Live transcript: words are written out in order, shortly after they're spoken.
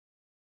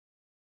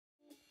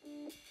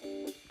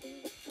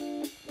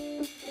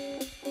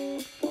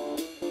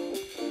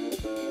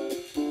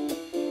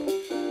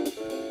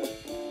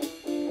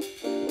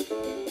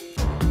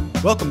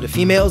Welcome to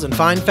Females in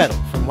Fine Fettle,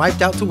 from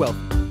Wiped Out to Wealthy.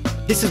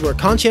 This is where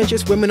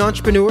conscientious women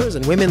entrepreneurs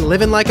and women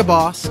living like a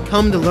boss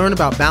come to learn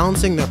about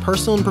balancing their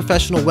personal and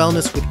professional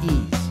wellness with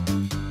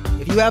ease.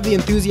 If you have the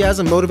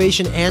enthusiasm,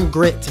 motivation, and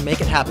grit to make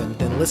it happen,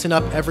 then listen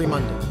up every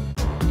Monday.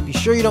 To be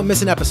sure you don't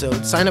miss an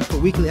episode, sign up for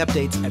weekly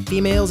updates at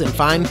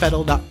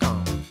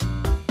femalesinfinefettle.com.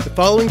 The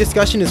following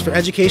discussion is for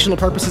educational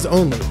purposes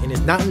only and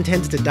is not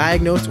intended to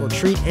diagnose or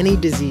treat any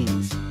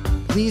disease.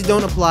 Please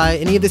don't apply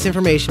any of this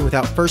information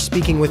without first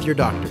speaking with your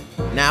doctor.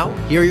 Now,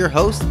 here are your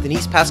hosts,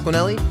 Denise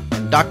Pasquinelli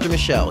and Dr.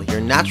 Michelle, your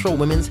natural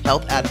women's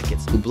health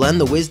advocates who blend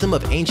the wisdom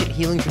of ancient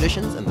healing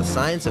traditions and the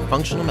science of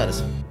functional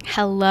medicine.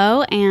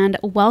 Hello and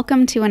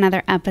welcome to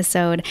another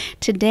episode.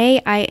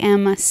 Today I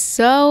am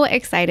so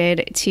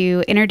excited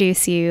to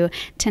introduce you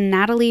to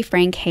Natalie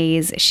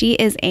Franke. She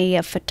is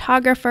a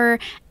photographer,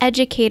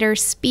 educator,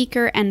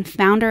 speaker, and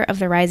founder of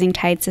the Rising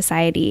Tide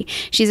Society.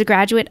 She's a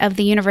graduate of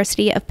the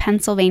University of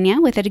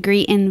Pennsylvania with a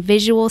degree in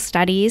visual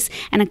studies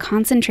and a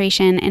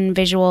concentration in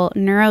visual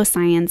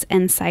neuroscience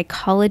and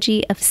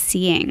psychology of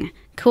seeing.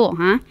 Cool,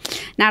 huh?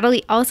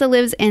 Natalie also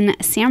lives in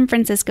San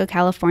Francisco,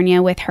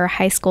 California with her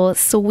high school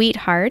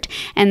sweetheart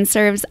and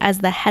serves as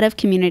the head of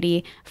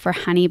community for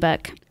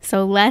Honeybook.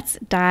 So let's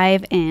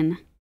dive in.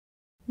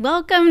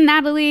 Welcome,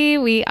 Natalie.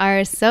 We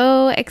are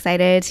so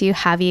excited to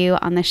have you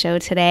on the show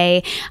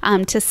today.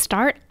 To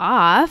start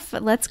off,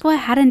 let's go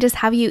ahead and just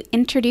have you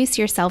introduce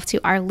yourself to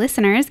our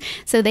listeners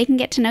so they can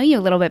get to know you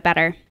a little bit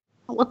better.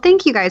 Well,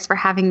 thank you guys for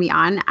having me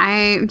on.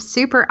 I'm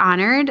super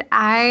honored.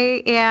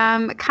 I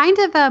am kind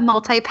of a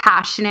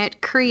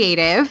multi-passionate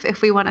creative,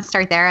 if we want to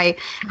start there. I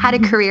had a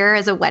career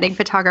as a wedding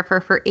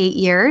photographer for 8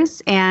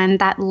 years, and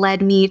that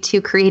led me to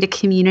create a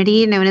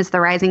community known as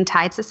the Rising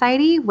Tide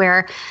Society,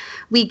 where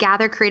we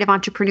gather creative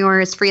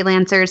entrepreneurs,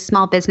 freelancers,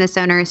 small business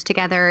owners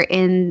together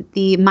in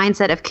the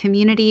mindset of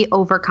community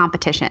over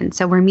competition.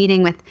 So we're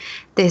meeting with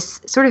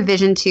this sort of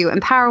vision to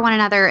empower one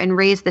another and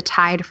raise the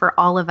tide for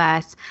all of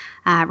us,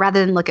 rather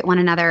than look at one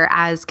another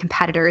as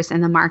competitors in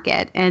the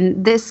market.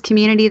 And this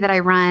community that I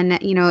run,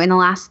 in the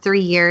last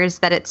 3 years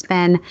that it's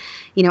been,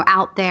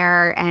 out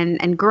there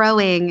and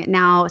growing,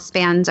 now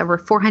spans over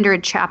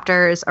 400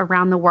 chapters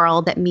around the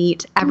world that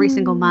meet every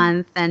single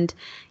month. And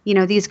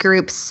these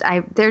groups,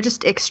 they're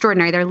just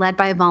extraordinary. They're led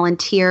by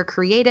volunteer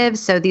creatives.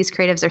 So these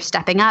creatives are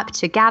stepping up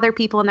to gather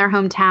people in their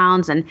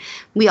hometowns. And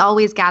we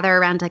always gather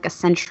around like a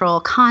central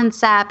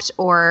concept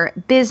or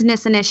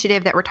business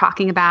initiative that we're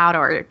talking about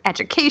or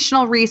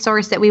educational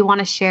resource that we want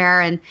to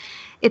share. And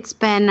it's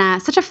been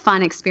such a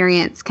fun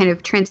experience kind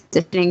of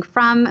transitioning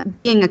from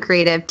being a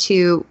creative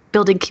to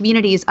building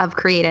communities of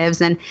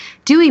creatives and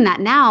doing that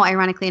now,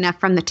 ironically enough,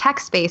 from the tech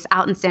space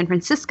out in San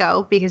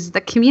Francisco, because the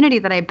community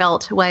that I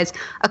built was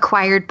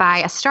acquired by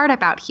a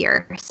startup out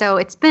here. So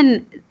it's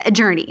been a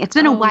journey. It's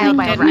been a wild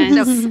ride.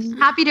 So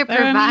happy to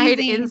provide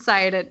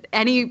insight at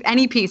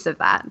any piece of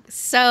that.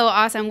 So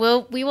awesome.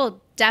 We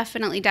will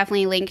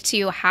definitely link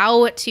to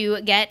how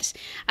to get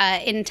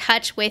in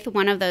touch with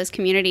one of those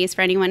communities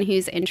for anyone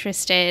who's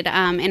interested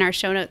in our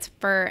show notes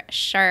for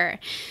sure.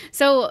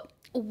 So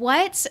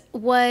what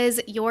was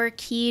your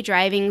key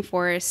driving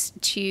force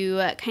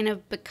to kind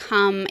of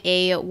become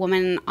a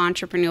woman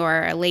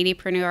entrepreneur, a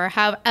ladypreneur,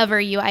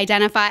 however you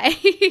identify?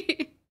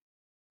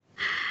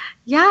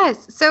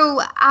 Yes.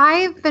 So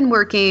I've been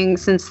working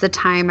since the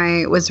time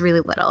I was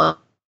really little.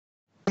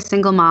 A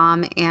single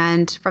mom,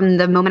 and from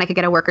the moment I could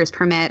get a worker's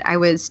permit, I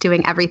was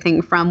doing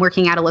everything from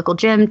working at a local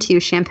gym to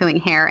shampooing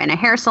hair in a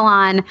hair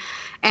salon.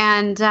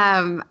 And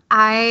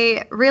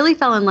I really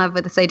fell in love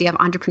with this idea of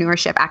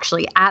entrepreneurship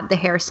actually at the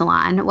hair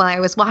salon. While I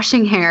was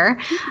washing hair,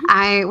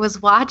 I was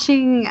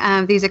watching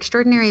these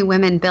extraordinary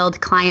women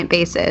build client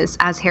bases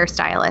as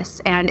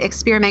hairstylists and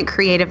experiment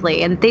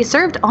creatively. And they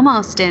served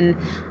almost in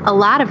a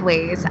lot of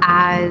ways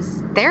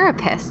as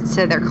therapists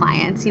to their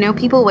clients.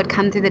 People would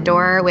come through the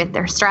door with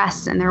their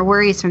stress and their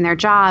worries from their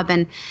job,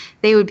 and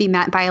they would be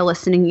met by a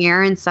listening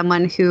ear and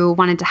someone who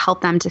wanted to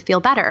help them to feel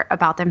better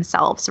about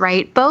themselves,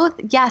 right? Both,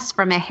 yes,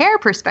 from a hair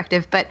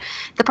perspective, but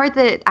the part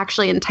that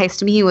actually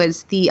enticed me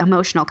was the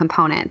emotional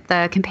component,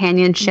 the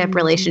companionship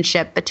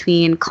relationship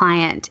between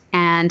client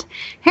and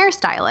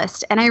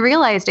hairstylist. And I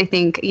realized, I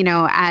think,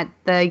 at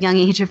the young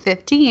age of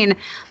 15,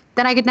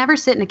 that I could never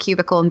sit in a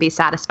cubicle and be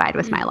satisfied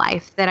with my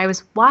life, that I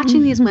was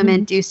watching these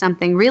women do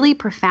something really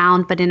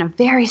profound, but in a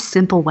very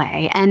simple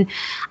way. And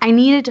I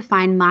needed to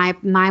find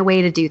my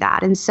way to do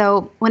that. And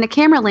so when a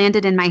camera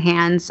landed in my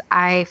hands,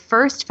 I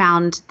first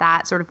found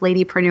that sort of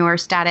ladypreneur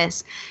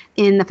status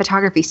in the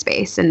photography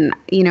space. And,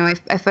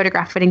 I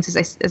photographed weddings,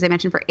 as I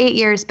mentioned, for 8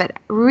 years, but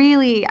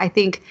really, I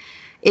think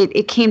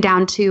it came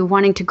down to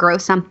wanting to grow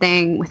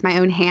something with my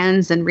own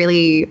hands and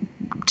really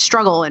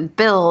struggle and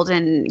build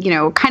and,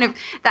 kind of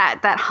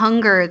that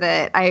hunger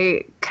that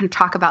I kind of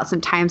talk about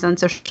sometimes on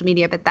social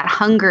media, but that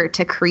hunger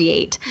to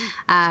create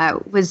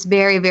was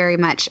very, very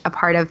much a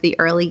part of the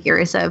early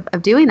years of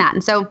doing that.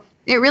 And so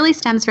it really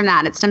stems from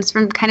that. It stems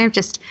from kind of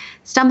just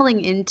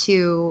stumbling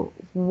into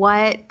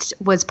what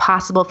was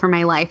possible for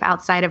my life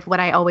outside of what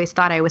I always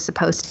thought I was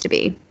supposed to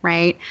be,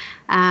 right?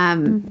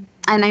 And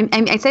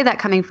I say that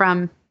coming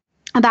from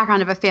a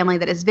background of a family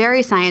that is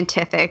very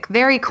scientific,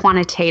 very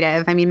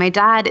quantitative. I mean, my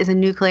dad is a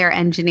nuclear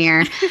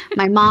engineer.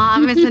 My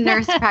mom is a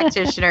nurse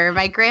practitioner.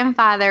 My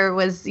grandfather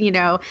was,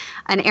 an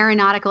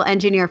aeronautical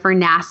engineer for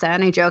NASA.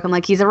 And I joke, I'm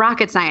like, he's a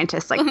rocket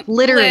scientist, like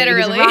literally.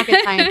 He's a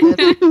rocket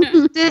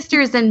scientist.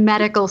 Sister's in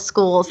medical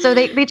school. So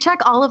they check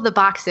all of the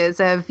boxes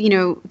of,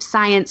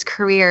 science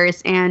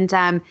careers.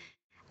 And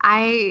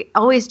I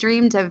always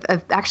dreamed of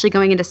actually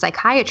going into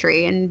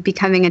psychiatry and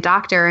becoming a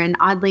doctor. And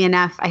oddly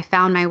enough, I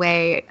found my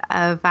way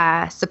of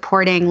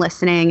supporting,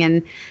 listening.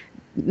 And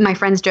my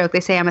friends joke, they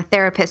say I'm a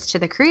therapist to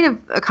the creative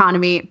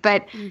economy,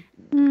 but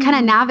kind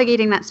of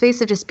navigating that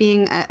space of just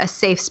being a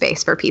safe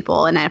space for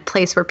people and a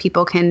place where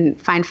people can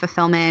find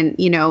fulfillment,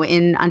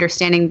 in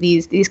understanding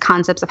these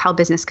concepts of how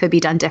business could be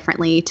done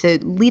differently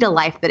to lead a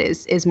life that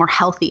is more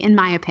healthy, in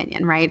my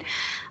opinion, right?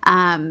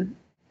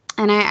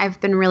 And I've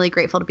been really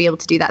grateful to be able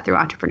to do that through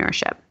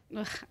entrepreneurship.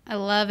 Ugh, I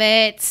love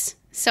it.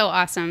 So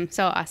awesome.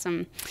 So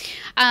awesome.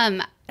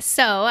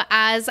 So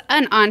as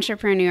an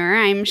entrepreneur,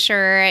 I'm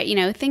sure,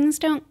 things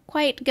don't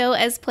quite go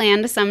as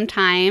planned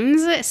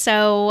sometimes.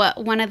 So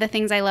one of the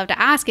things I love to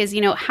ask is,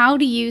 how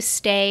do you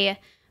stay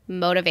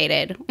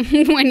motivated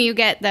when you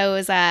get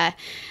those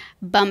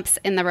bumps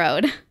in the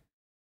road?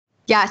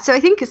 Yeah, so I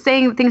think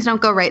saying things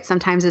don't go right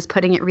sometimes is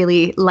putting it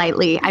really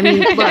lightly. I mean,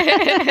 look,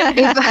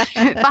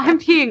 if I'm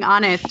being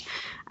honest,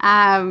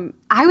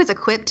 I was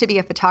equipped to be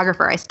a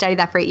photographer. I studied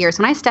that for 8 years.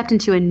 When I stepped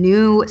into a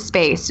new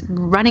space,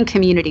 running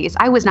communities,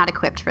 I was not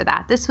equipped for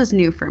that. This was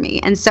new for me.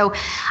 And so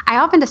I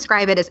often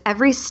describe it as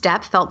every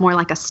step felt more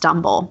like a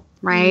stumble,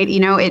 right?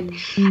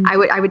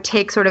 I would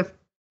take sort of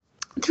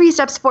 3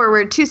 steps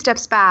forward, 2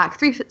 steps back,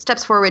 3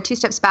 steps forward, 2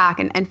 steps back,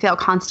 and fail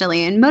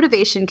constantly. And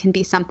motivation can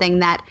be something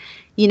that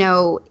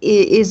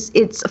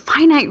it's a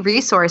finite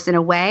resource in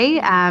a way,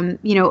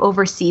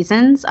 over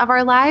seasons of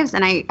our lives.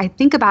 And I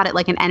think about it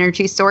like an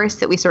energy source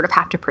that we sort of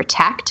have to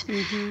protect.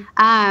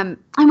 And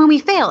when we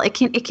fail, it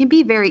can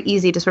be very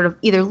easy to sort of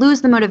either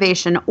lose the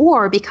motivation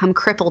or become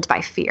crippled by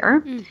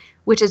fear,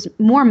 which is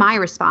more my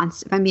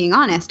response. If I'm being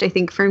honest, I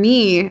think for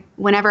me,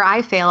 whenever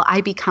I fail,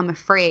 I become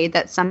afraid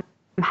that somehow,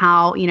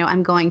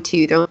 I'm going to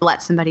either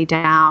let somebody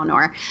down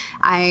or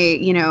I,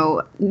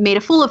 made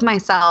a fool of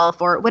myself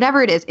or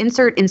whatever it is,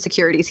 insert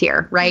insecurities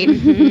here, right?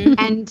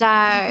 And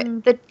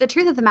the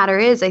truth of the matter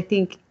is, I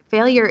think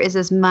failure is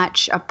as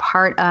much a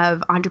part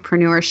of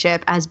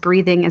entrepreneurship as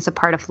breathing is a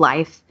part of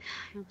life.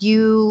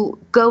 You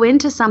go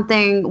into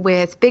something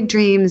with big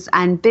dreams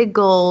and big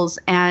goals,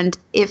 and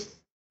if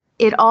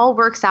it all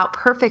works out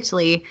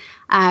perfectly,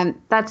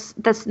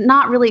 that's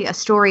not really a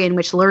story in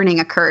which learning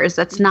occurs.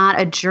 That's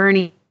not a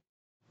journey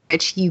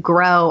which you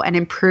grow and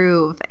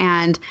improve.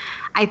 And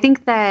I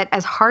think that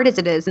as hard as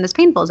it is and as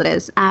painful as it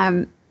is,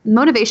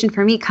 motivation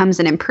for me comes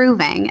in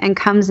improving and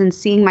comes in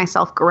seeing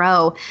myself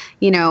grow,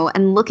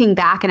 and looking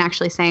back and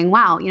actually saying,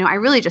 wow, I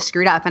really just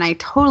screwed up and I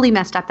totally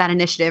messed up that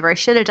initiative, or I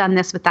should have done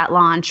this with that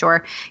launch,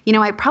 or,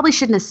 I probably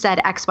shouldn't have said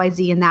X, Y,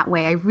 Z in that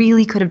way. I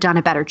really could have done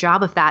a better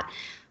job of that.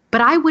 But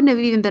I wouldn't have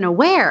even been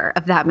aware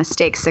of that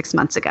mistake 6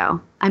 months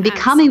ago. I'm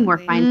becoming more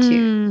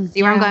fine-tuned.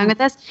 See where I'm going with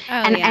this?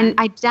 And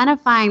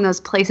identifying those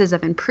places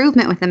of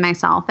improvement within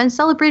myself and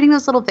celebrating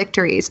those little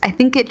victories. I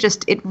think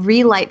it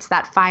relights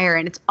that fire,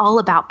 and it's all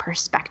about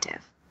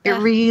perspective. It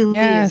really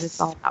is.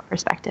 It's all about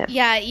perspective.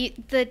 Yeah,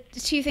 the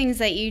 2 things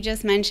that you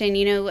just mentioned,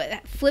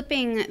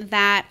 flipping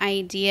that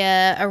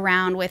idea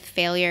around with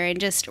failure and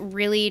just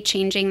really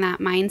changing that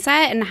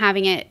mindset and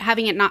having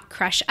it not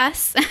crush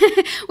us,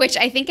 which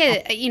I think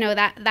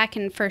that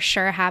can for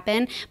sure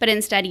happen, but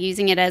instead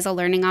using it as a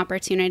learning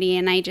opportunity.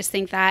 And I just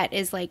think that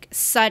is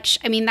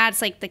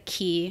that's like the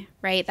key,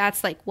 right?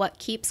 That's like what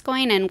keeps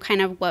going and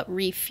kind of what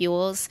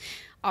refuels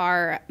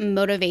our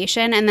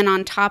motivation. And then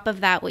on top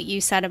of that, what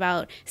you said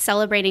about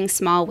celebrating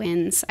small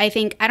wins. I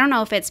don't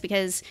know if it's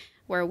because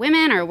we're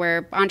women or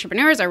we're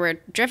entrepreneurs or we're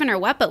driven or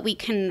what, but we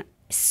can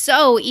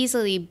so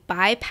easily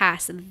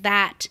bypass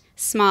that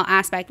small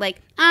aspect.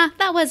 Like,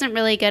 that wasn't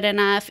really good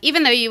enough.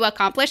 Even though you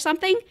accomplished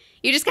something,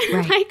 you just kind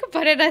of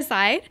put it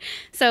aside.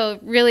 So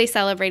really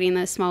celebrating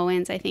those small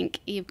wins, I think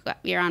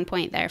you're on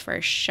point there for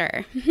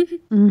sure.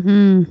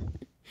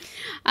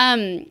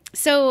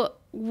 So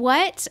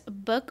what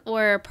book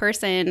or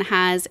person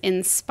has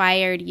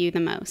inspired you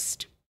the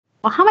most?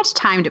 Well, how much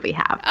time do we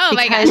have? Oh,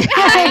 my gosh.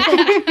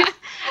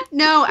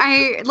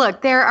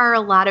 Look, there are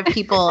a lot of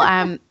people.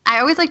 I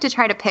always like to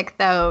try to pick,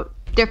 though,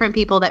 different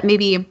people that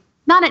maybe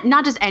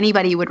not just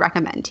anybody would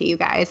recommend to you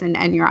guys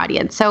and your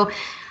audience. So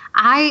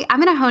I'm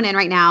going to hone in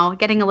right now,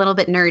 getting a little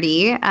bit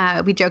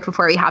nerdy. We joked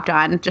before we hopped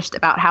on just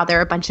about how there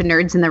are a bunch of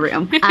nerds in the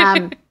room.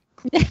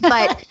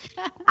 But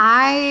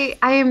I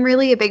am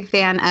really a big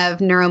fan of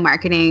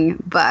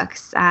neuromarketing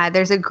books.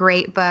 There's a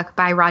great book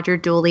by Roger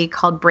Dooley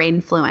called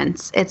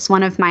Brainfluence. It's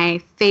one of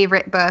my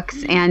favorite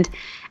books. And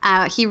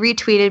He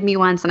retweeted me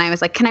once and I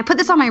was like, can I put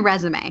this on my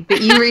resume?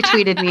 But you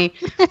retweeted me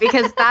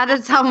because that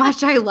is how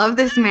much I love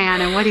this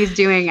man and what he's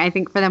doing, I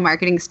think, for the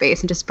marketing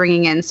space and just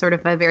bringing in sort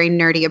of a very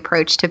nerdy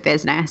approach to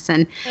business.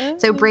 And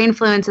so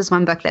Brainfluence is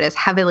one book that has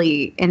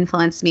heavily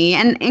influenced me,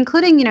 and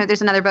including,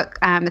 there's another book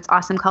that's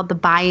awesome called The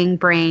Buying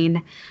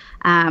Brain,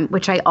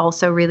 which I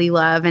also really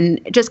love,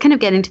 and just kind of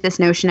get into this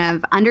notion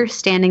of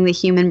understanding the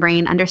human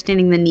brain,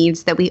 understanding the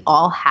needs that we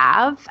all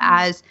have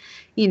as,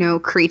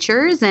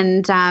 creatures,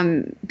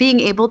 and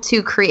being able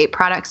to create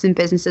products and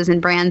businesses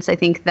and brands, I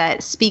think,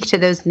 that speak to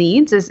those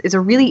needs is a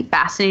really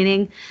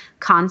fascinating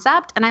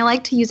concept. And I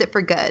like to use it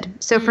for good.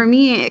 So for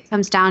me, it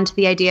comes down to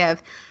the idea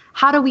of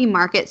how do we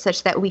market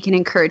such that we can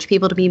encourage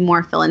people to be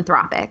more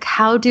philanthropic?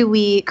 How do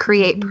we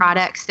create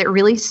products that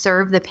really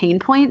serve the pain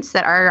points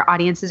that our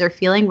audiences are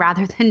feeling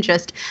rather than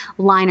just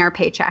line our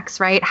paychecks,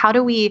 right? How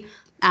do we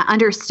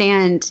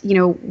understand,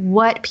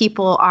 what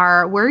people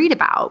are worried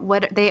about,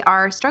 what they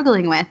are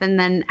struggling with, and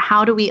then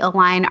how do we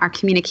align our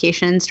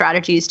communication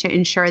strategies to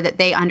ensure that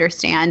they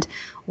understand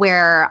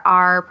where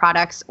our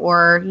products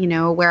or,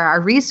 where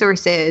our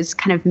resources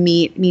kind of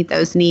meet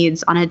those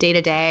needs on a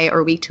day-to-day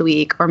or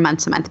week-to-week or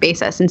month-to-month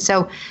basis. And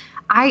so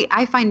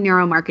I find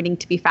neuromarketing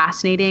to be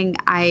fascinating.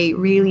 I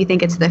really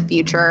think it's the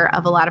future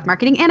of a lot of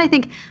marketing. And I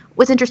think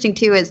what's interesting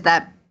too is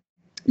that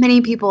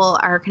many people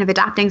are kind of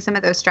adopting some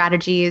of those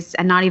strategies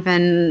and not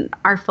even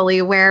are fully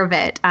aware of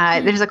it.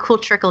 There's a cool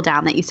trickle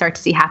down that you start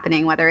to see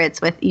happening, whether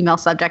it's with email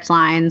subject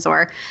lines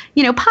or,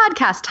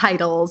 podcast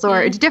titles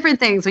or different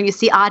things when you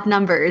see odd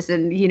numbers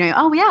and,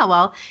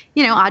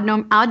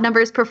 odd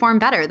numbers perform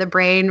better. The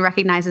brain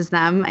recognizes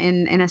them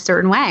in a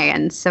certain way.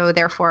 And so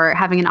therefore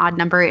having an odd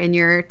number in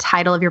your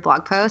title of your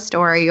blog post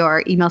or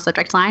your email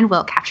subject line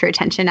will capture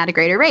attention at a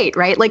greater rate,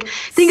 right? Like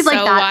things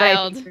like that.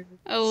 Wild.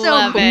 I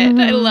love it.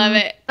 I love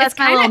it. That's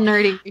kind of a little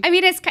nerdy. I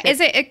mean, is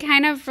it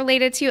kind of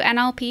related to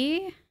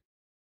NLP?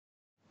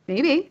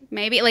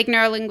 Maybe like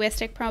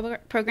neuro-linguistic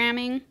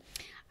programming.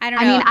 I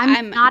don't know.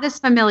 I'm not as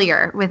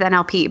familiar with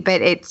NLP,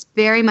 but it's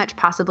very much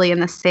possibly in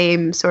the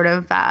same sort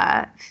of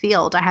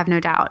field. I have no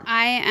doubt.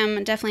 I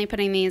am definitely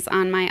putting these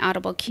on my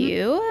Audible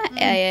queue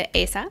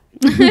ASAP.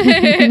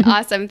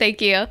 Awesome.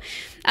 Thank you.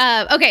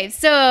 Okay.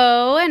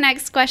 So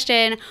next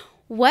question.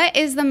 What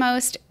is the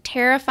most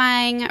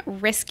terrifying,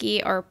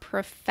 risky, or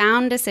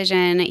profound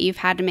decision you've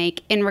had to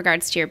make in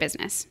regards to your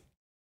business?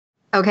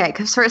 Okay,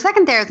 because for a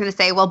second there, I was going to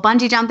say, well,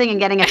 bungee jumping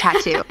and getting a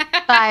tattoo.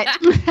 But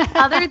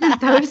other than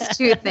those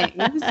two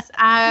things,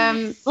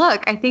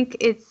 look, I think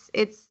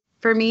it's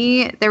for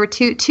me, there were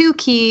two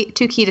key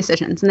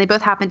decisions, and they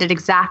both happened at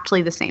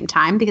exactly the same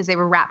time because they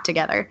were wrapped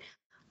together.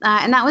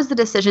 And that was the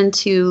decision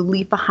to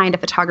leave behind a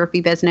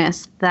photography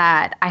business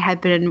that I had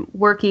been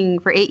working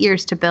for 8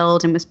 years to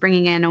build and was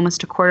bringing in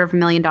almost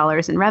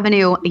 $250,000 in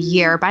revenue a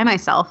year by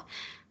myself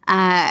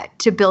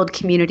to build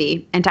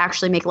community and to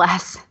actually make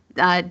less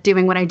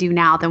doing what I do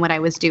now than what I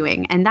was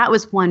doing. And that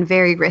was one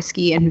very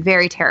risky and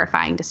very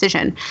terrifying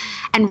decision.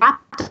 And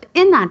wrapped up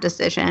in that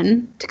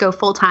decision to go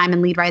full-time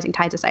and lead Rising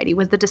Tide Society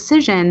was the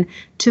decision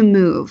to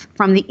move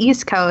from the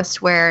East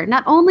Coast, where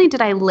not only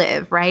did I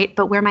live, right,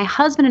 but where my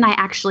husband and I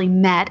actually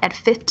met at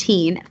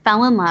 15,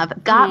 fell in love,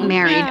 got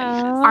married,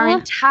 our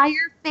entire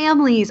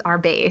families are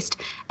based,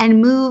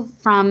 and move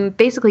from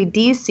basically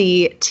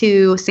DC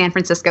to San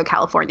Francisco,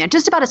 California,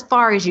 just about as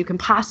far as you can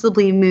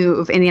possibly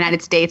move in the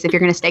United States if you're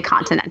going to stay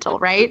continental,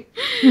 right?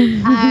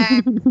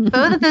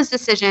 Both of those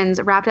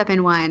decisions wrapped up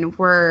in one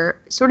were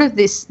sort of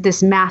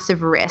this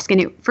massive risk.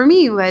 And it, for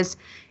me, was,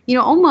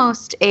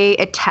 almost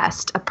a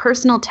test, a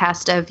personal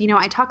test of,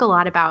 I talk a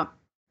lot about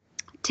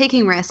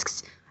taking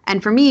risks.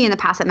 And for me, in the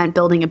past, it meant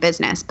building a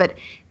business. But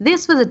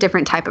this was a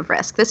different type of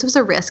risk. This was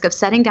a risk of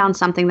setting down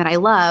something that I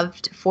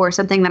loved for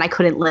something that I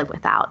couldn't live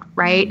without,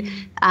 right?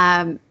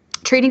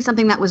 Trading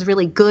something that was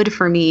really good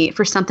for me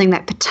for something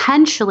that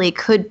potentially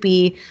could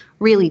be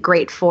really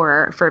great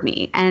for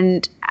me.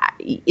 And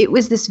it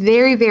was this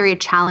very, very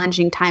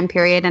challenging time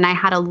period. And I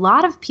had a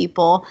lot of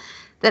people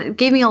that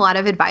gave me a lot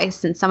of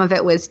advice. And some of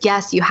it was,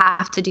 yes, you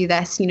have to do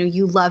this.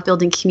 You love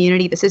building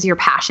community. This is your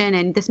passion.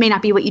 And this may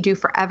not be what you do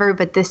forever,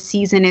 but this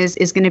season is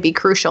going to be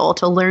crucial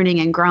to learning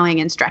and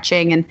growing and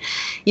stretching. And,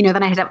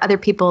 then I'd have other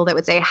people that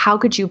would say, how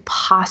could you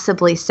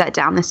possibly set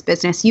down this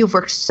business? You've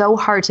worked so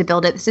hard to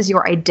build it. This is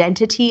your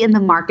identity in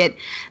the market.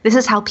 This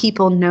is how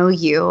people know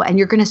you. And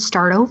you're going to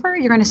start over.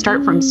 You're going to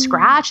start from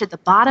scratch at the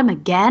bottom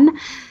again,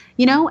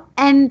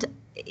 and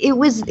it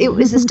was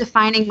this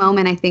defining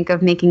moment, I think,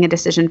 of making a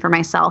decision for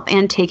myself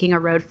and taking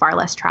a road far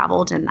less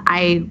traveled. And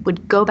I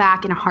would go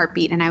back in a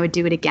heartbeat and I would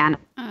do it again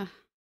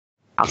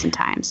 1,000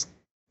 times.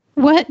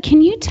 What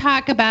can you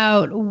talk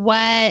about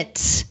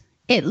what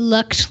it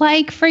looked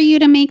like for you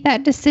to make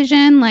that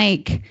decision?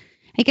 Like,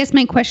 I guess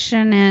my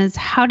question is,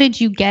 how did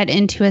you get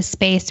into a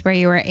space where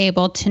you were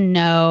able to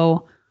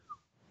know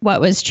what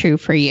was true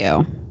for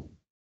you?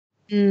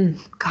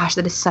 Gosh,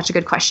 that is such a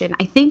good question.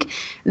 I think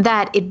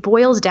that it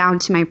boils down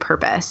to my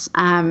purpose.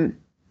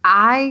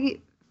 I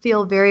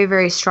feel very,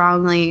 very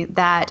strongly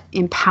that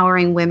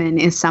empowering women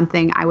is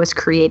something I was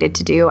created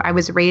to do. I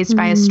was raised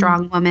by a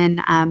strong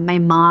woman. My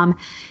mom,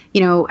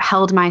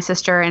 held my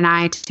sister and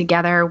I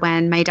together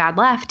when my dad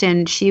left,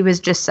 and she was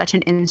just such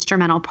an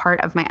instrumental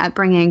part of my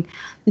upbringing.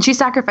 And she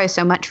sacrificed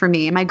so much for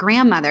me. And my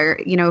grandmother,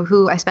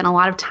 who I spent a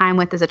lot of time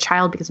with as a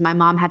child because my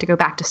mom had to go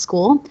back to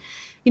school.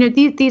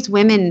 These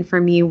women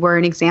for me were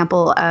an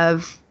example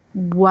of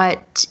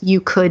what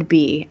you could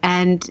be.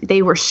 And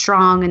they were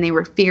strong and they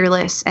were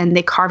fearless and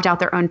they carved out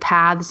their own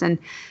paths. And,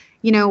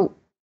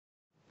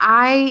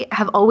 I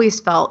have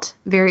always felt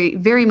very,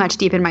 very much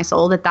deep in my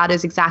soul that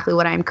is exactly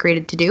what I'm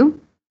created to do.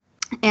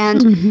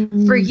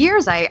 And for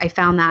years, I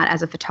found that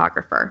as a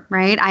photographer,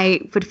 right?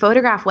 I would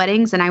photograph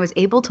weddings and I was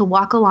able to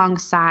walk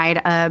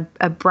alongside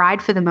a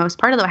bride for the most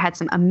part, although I had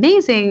some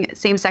amazing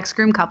same-sex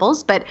groom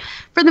couples. But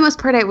for the most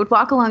part, I would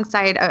walk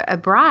alongside a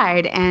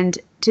bride and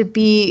to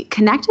be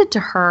connected to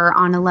her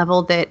on a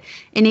level that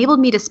enabled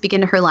me to speak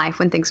into her life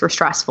when things were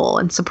stressful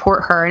and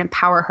support her and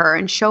empower her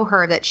and show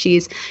her that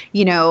she's,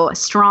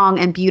 strong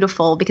and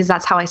beautiful, because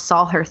that's how I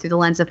saw her through the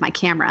lens of my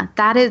camera.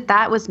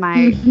 That was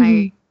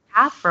my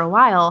path for a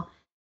while.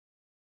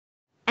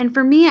 And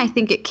for me, I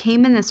think it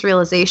came in this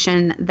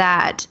realization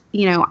that,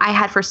 I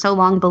had for so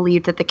long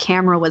believed that the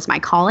camera was my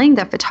calling,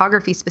 that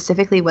photography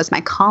specifically was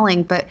my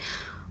calling. But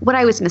what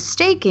I was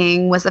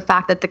mistaking was the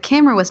fact that the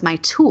camera was my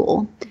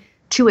tool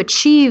to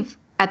achieve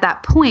at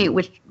that point,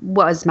 which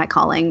was my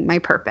calling, my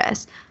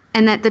purpose,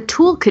 and that the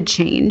tool could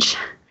change.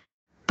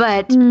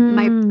 But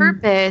my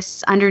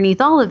purpose underneath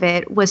all of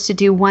it was to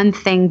do one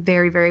thing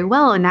very, very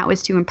well, and that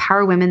was to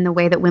empower women the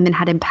way that women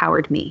had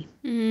empowered me.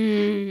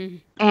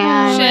 And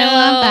I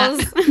love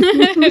that.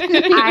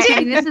 I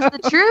mean, this is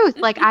the truth.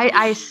 Like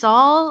I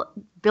saw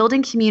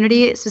building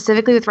community,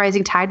 specifically with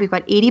Rising Tide. We've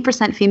got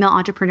 80% female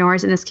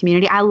entrepreneurs in this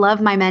community. I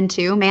love my men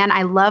too, man.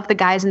 I love the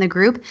guys in the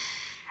group.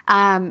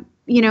 But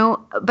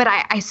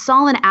I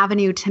saw an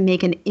avenue to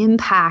make an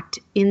impact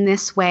in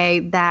this way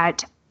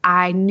that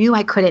I knew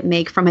I couldn't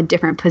make from a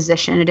different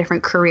position, a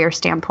different career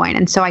standpoint.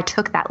 And so I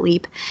took that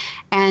leap,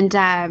 and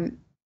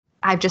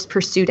I've just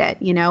pursued it,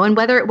 and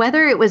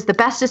whether it was the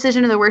best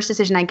decision or the worst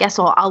decision, I guess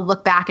I'll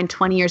look back in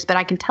 20 years, but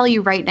I can tell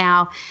you right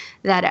now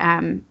that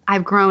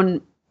I've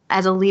grown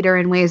as a leader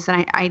in ways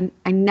that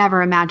I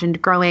never imagined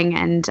growing,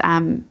 and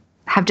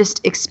have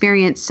just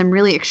experienced some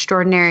really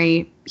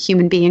extraordinary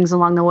human beings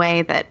along the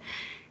way that,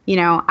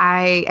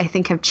 I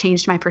think have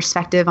changed my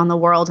perspective on the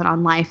world and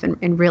on life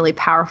in really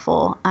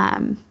powerful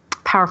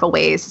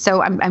ways.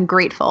 So I'm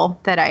grateful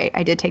that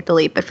I did take the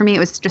leap. But for me, it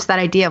was just that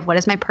idea of what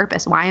is my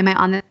purpose? Why am I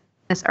on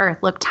this earth?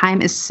 Look,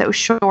 time is so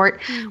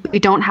short. We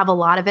don't have a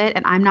lot of it.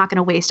 And I'm not going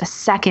to waste a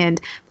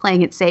second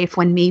playing it safe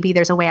when maybe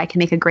there's a way I can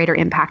make a greater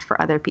impact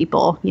for other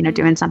people,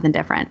 doing something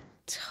different.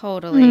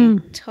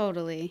 Totally.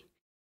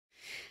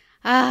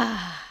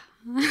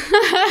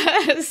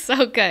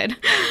 So good.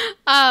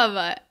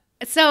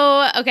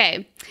 So,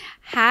 okay.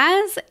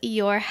 Has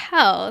your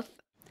health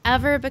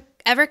ever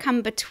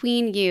come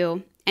between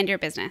you and your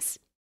business?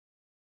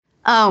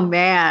 Oh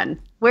man,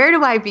 where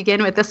do I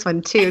begin with this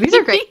one too? These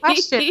are great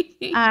questions.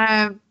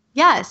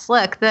 Yes,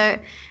 look,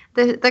 the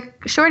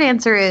short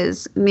answer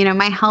is,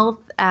 my health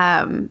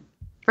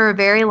for a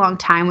very long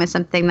time was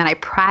something that I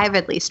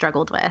privately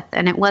struggled with.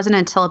 And it wasn't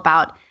until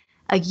about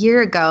a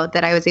year ago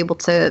that I was able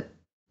to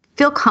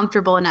feel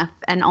comfortable enough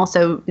and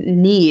also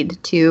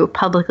need to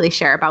publicly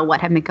share about what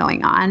had been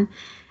going on.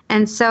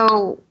 And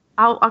so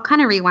I'll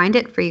kind of rewind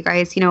it for you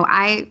guys.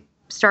 I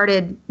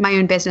started my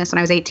own business when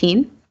I was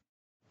 18,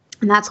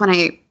 and that's when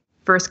I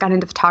first got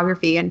into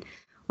photography. And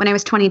when I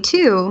was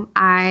 22,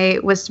 I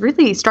was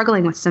really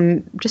struggling with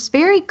some just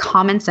very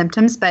common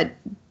symptoms, but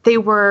they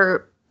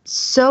were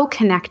so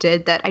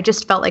connected that I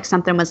just felt like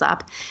something was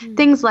up.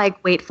 Things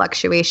like weight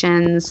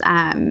fluctuations.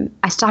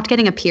 I stopped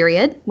getting a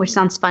period, which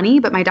sounds funny,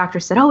 but my doctor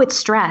said, oh, it's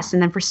stress.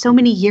 And then for so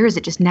many years,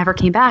 it just never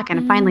came back.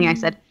 And finally I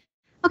said,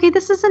 okay,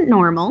 this isn't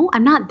normal.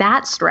 I'm not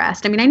that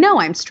stressed. I mean, I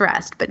know I'm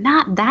stressed, but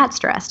not that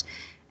stressed.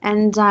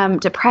 And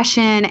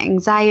depression,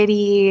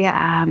 anxiety,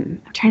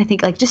 I'm trying to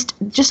think, like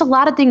just a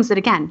lot of things that,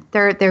 again,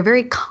 they're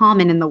very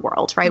common in the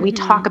world, right? We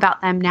talk about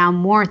them now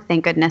more,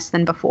 thank goodness,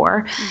 than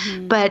before.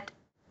 But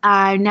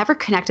I never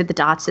connected the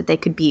dots that they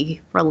could be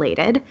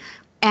related.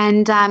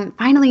 And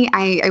finally,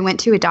 I went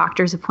to a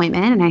doctor's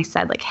appointment and I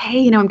said, like,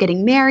 hey, I'm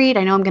getting married.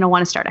 I know I'm going to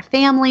want to start a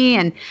family.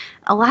 And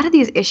a lot of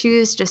these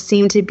issues just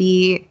seem to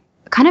be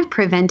kind of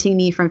preventing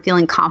me from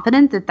feeling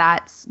confident that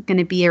that's going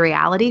to be a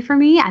reality for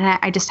me. And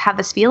I just have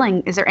this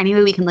feeling, is there any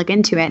way we can look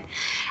into it?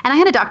 And I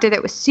had a doctor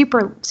that was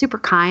super, super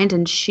kind.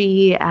 And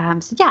she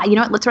said, yeah, you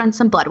know what, let's run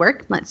some blood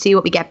work. Let's see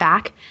what we get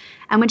back.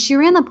 And when she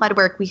ran the blood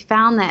work, we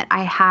found that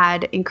I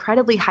had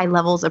incredibly high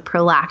levels of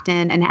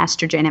prolactin and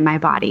estrogen in my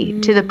body,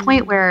 to the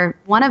point where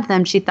one of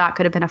them she thought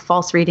could have been a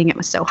false reading. It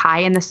was so high.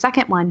 And the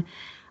second one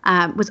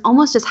was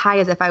almost as high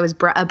as if I was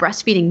a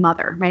breastfeeding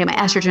mother, right? My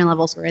estrogen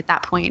levels were at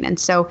that point. And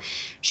so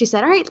she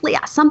said, all right, Leah,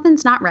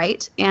 something's not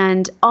right.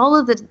 And all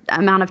of the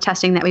amount of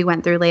testing that we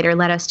went through later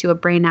led us to a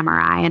brain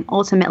MRI and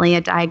ultimately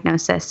a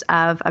diagnosis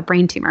of a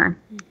brain tumor.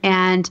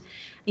 And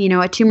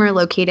a tumor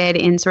located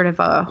in sort of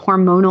a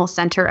hormonal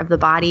center of the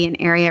body, an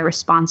area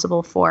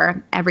responsible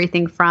for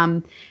everything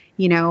from,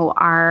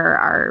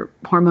 our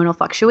hormonal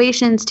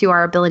fluctuations to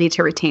our ability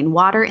to retain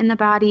water in the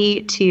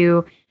body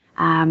to,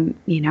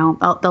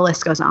 the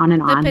list goes on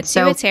and on. The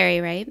pituitary,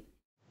 right?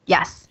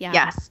 Yes. Yeah.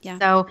 Yes. Yeah.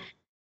 So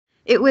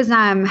it was,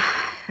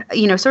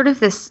 sort of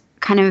this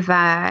kind of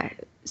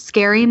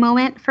scary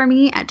moment for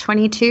me at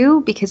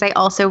 22, because I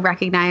also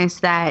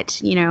recognized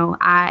that,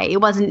 it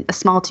wasn't a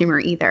small tumor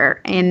either.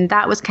 And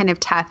that was kind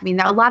of tough. I mean,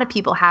 a lot of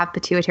people have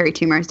pituitary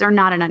tumors. They're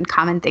not an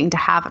uncommon thing to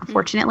have,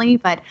 unfortunately,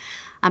 but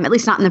at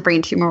least not in the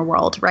brain tumor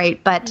world,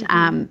 right? But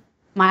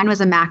mine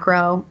was a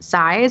macro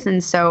size.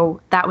 And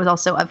so that was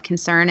also of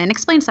concern and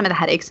explained some of the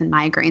headaches and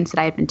migraines that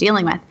I had been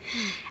dealing with.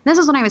 And this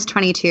was when I was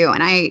 22.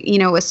 And I,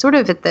 was sort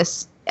of at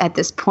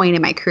this point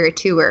in my career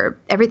too, where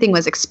everything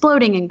was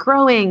exploding and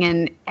growing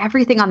and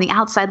everything on the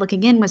outside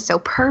looking in was so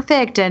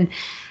perfect. And,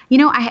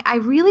 I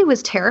really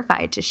was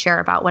terrified to share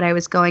about what I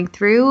was going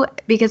through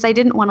because I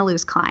didn't want to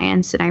lose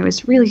clients. And I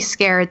was really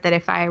scared that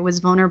if I was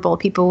vulnerable,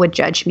 people would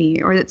judge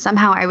me, or that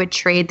somehow I would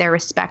trade their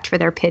respect for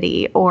their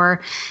pity,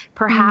 or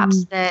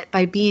perhaps that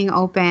by being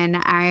open,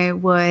 I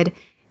would,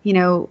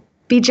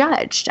 be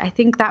judged. I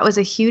think that was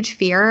a huge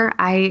fear.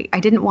 I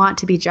didn't want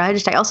to be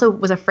judged. I also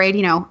was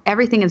afraid,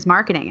 everything is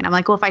marketing. And I'm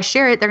like, well, if I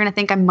share it, they're going to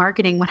think I'm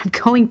marketing what I'm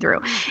going through.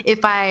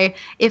 If I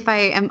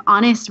am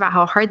honest about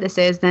how hard this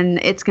is, then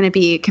it's going to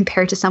be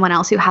compared to someone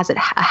else who has it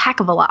a heck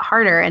of a lot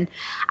harder. And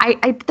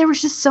there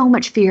was just so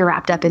much fear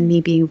wrapped up in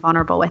me being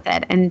vulnerable with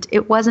it. And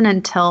it wasn't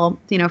until,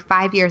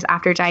 5 years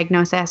after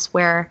diagnosis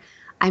where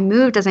I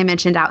moved, as I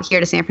mentioned, out here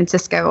to San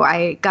Francisco.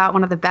 I got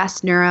one of the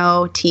best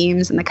neuro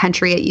teams in the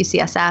country at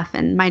UCSF,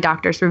 and my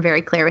doctors were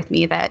very clear with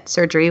me that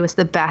surgery was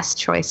the best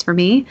choice for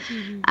me,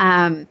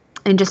 and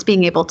just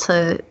being able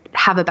to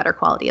have a better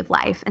quality of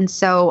life. And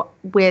so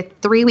with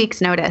 3 weeks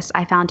notice,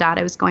 I found out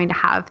I was going to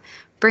have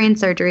brain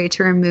surgery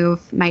to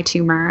remove my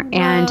tumor,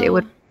 and it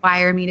would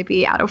require me to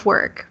be out of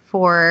work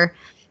for,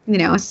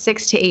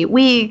 6 to 8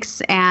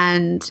 weeks,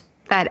 and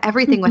that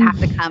everything would have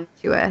to come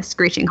to a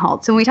screeching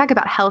halt. So when we talk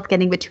about health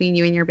getting between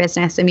you and your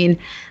business, I mean,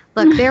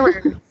 look, there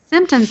were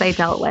symptoms I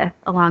dealt with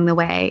along the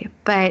way,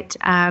 but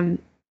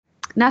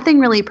nothing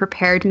really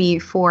prepared me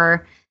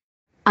for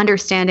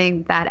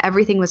understanding that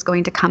everything was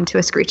going to come to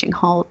a screeching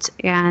halt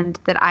and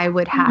that I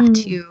would have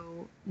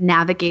to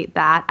navigate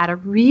that at a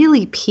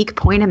really peak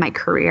point in my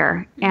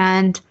career.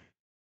 And,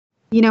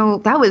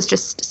 that was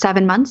just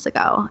 7 months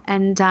ago.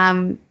 And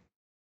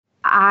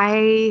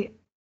I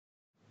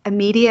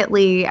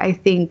immediately, I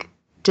think,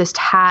 just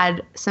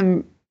had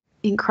some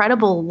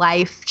incredible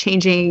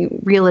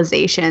life-changing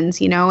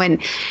realizations,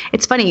 and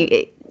it's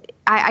funny.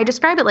 I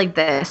describe it like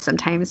this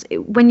sometimes.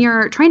 When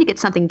you're trying to get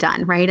something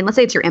done, right? And let's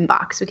say it's your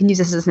inbox. We can use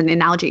this as an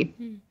analogy.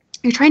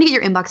 You're trying to get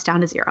your inbox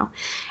down to 0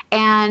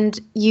 and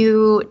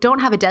you don't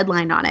have a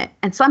deadline on it.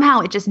 And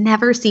somehow it just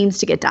never seems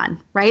to get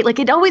done, right? Like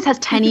it always has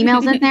 10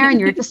 emails in there and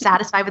you're just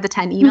satisfied with the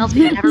 10 emails, but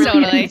you never really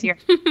get it easier.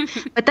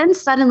 But then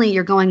suddenly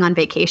you're going on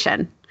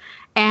vacation.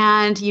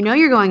 And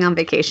you're going on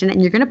vacation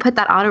and you're going to put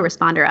that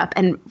autoresponder up.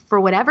 And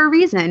for whatever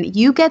reason,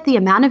 you get the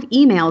amount of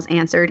emails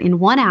answered in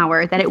 1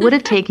 hour that it would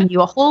have taken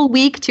you a whole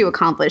week to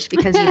accomplish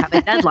because you have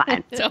a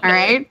deadline. All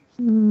right.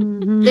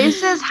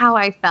 This is how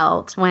I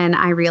felt when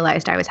I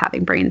realized I was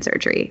having brain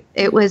surgery.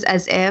 It was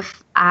as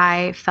if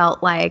I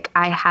felt like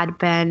I had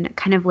been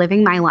kind of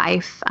living my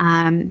life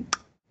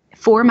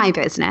for my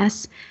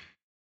business.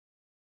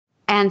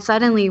 And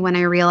suddenly when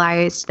I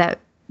realized that,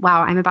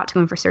 wow, I'm about to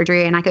go in for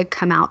surgery and I could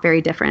come out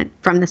very different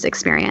from this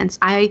experience.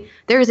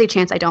 There is a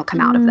chance I don't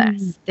come out of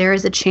this. There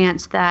is a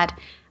chance that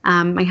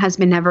my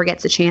husband never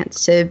gets a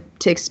chance to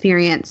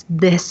experience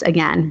this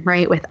again,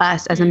 right, with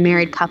us as a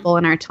married couple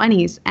in our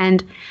 20s.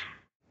 And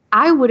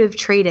I would have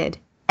traded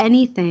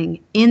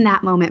anything in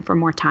that moment for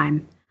more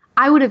time.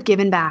 I would have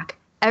given back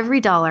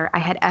every dollar I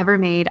had ever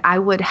made. I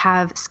would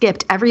have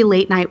skipped every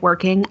late night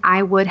working.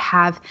 I would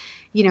have,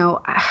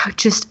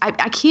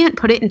 I can't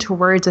put it into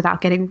words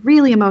without getting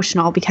really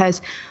emotional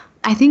because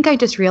I think I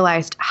just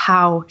realized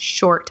how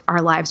short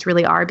our lives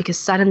really are because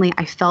suddenly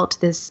I felt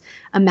this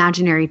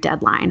imaginary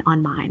deadline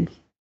on mine.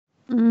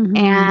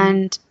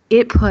 And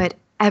it put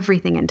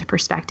everything into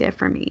perspective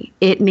for me.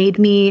 It made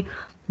me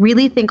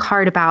really think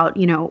hard about,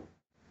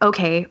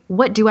 okay,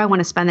 what do I want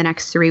to spend the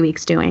next 3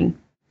 weeks doing?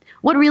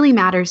 What really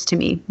matters to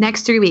me?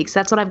 Next 3 weeks,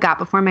 that's what I've got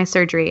before my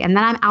surgery. And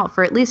then I'm out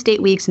for at least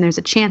 8 weeks and there's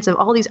a chance of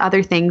all these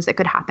other things that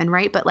could happen,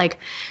 right? But like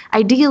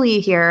ideally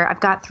here, I've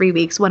got 3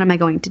 weeks. What am I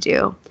going to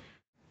do?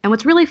 And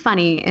what's really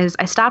funny is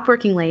I stopped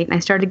working late and I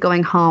started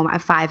going home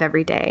at 5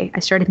 every day.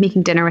 I started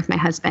making dinner with my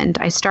husband.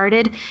 I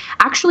started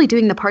actually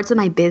doing the parts of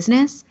my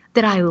business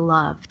that I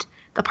loved.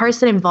 The parts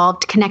that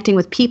involved connecting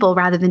with people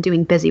rather than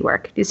doing busy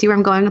work. Do you see where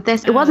I'm going with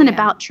this? It wasn't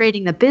about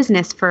trading the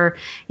business for,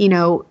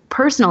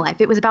 personal life.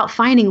 It was about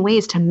finding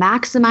ways to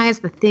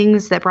maximize the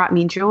things that brought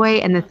me joy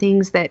and the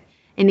things that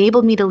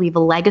enabled me to leave a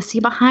legacy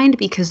behind,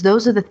 because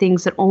those are the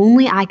things that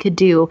only I could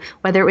do,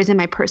 whether it was in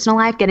my personal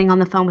life, getting on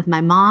the phone with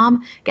my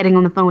mom, getting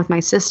on the phone with my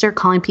sister,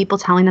 calling people,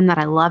 telling them that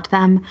I loved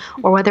them,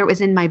 or whether it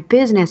was in my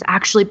business,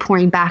 actually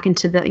pouring back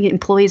into the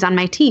employees on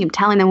my team,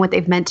 telling them what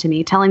they've meant to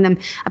me, telling them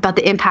about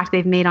the impact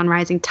they've made on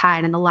Rising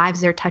Tide and the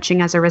lives they're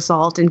touching as a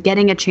result, and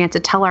getting a chance to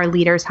tell our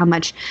leaders how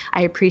much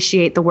I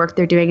appreciate the work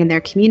they're doing in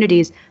their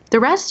communities. The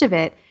rest of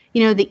it,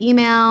 the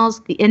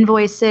emails, the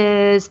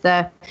invoices,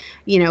 the,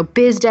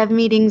 biz dev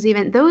meetings,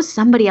 even those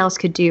somebody else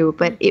could do.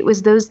 But it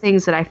was those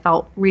things that I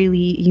felt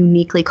really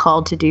uniquely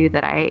called to do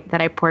that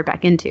I poured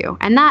back into.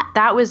 And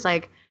that was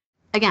like,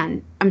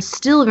 again, I'm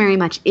still very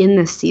much in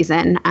this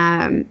season.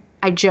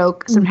 I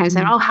joke sometimes,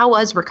 oh, how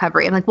was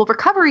recovery? I'm like, well,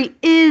 recovery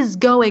is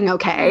going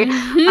okay,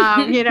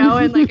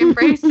 and like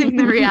embracing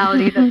the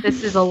reality that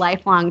this is a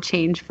lifelong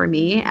change for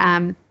me.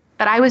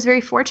 But I was very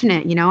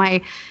fortunate.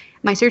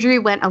 My surgery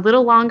went a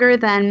little longer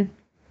than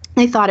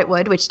I thought it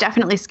would, which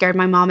definitely scared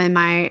my mom and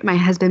my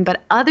husband.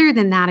 But other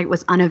than that, it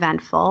was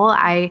uneventful.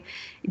 I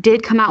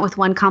did come out with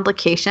one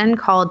complication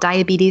called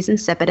diabetes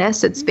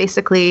insipidus. It's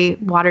basically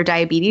water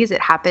diabetes. It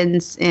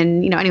happens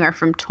in, anywhere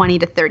from 20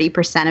 to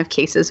 30% of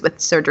cases with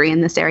surgery in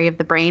this area of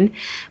the brain.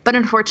 But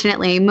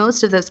unfortunately,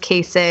 most of those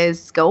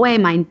cases go away.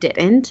 Mine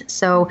didn't.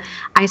 So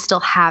I still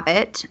have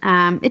it.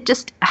 I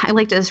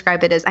like to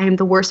describe it as I am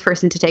the worst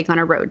person to take on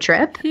a road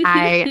trip.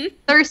 I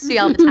thirsty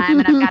all the time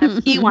and I've got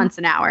to pee once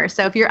an hour.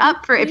 So if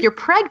you're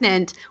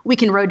pregnant, we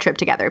can road trip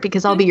together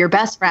because I'll be your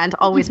best friend,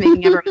 always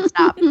making everyone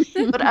stop.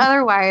 But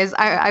otherwise,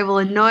 I will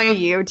annoy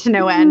you to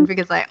no end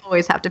because I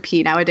always have to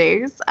pee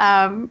nowadays.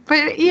 But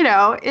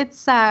it's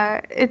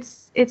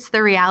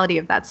the reality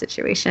of that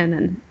situation,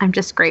 and I'm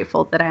just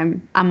grateful that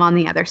I'm on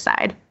the other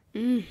side.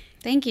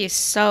 Thank you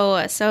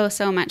so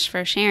much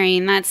for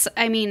sharing.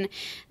 The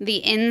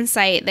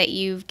insight that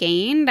you've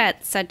gained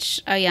at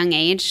such a young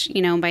age,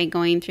 by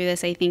going through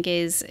this, I think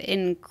is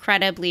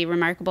incredibly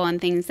remarkable, and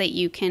things that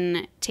you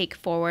can take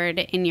forward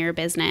in your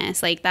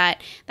business, like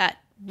that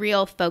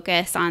real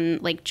focus on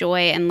like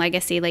joy and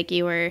legacy, like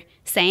you were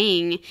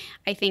saying,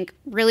 I think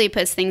really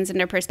puts things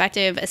into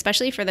perspective,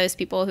 especially for those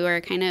people who are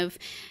kind of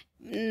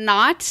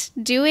not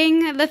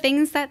doing the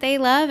things that they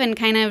love and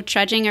kind of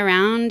trudging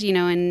around,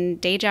 in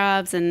day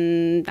jobs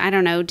and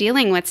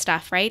dealing with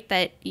stuff, right,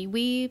 that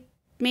we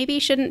maybe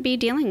shouldn't be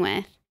dealing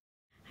with.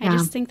 I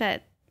just think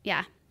that,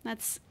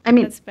 that's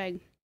big.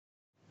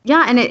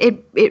 Yeah. And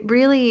it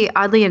really,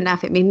 oddly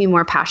enough, it made me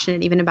more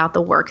passionate even about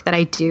the work that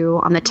I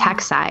do on the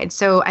tech side.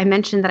 So I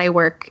mentioned that I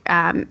work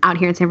out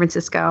here in San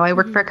Francisco. I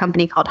work for a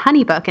company called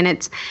Honeybook, and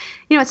it's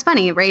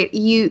funny, right?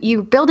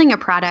 You building a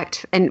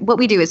product, and what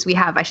we do is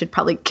I should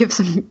probably give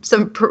some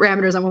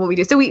parameters on what we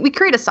do. So we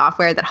create a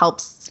software that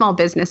helps small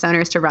business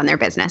owners to run their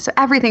business. So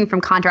everything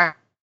from contracts,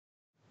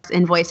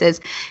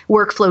 invoices,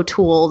 workflow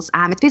tools.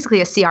 It's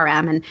basically a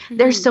CRM, and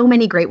there's so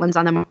many great ones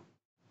on the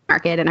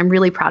market, and I'm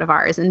really proud of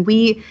ours. And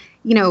we,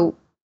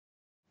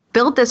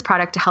 built this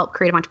product to help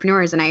creative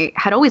entrepreneurs, and I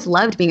had always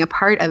loved being a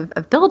part of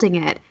building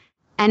it.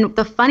 And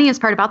the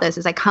funniest part about this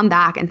is I come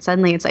back and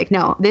suddenly it's like,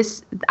 no,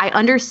 I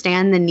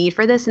understand the need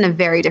for this in a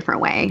very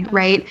different way,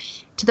 right?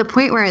 To the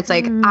point where it's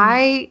like,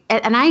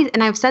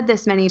 I've said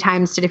this many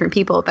times to different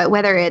people, but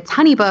whether it's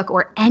Honeybook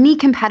or any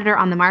competitor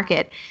on the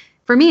market,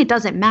 for me, it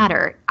doesn't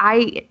matter.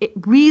 It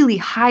really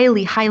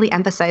highly, highly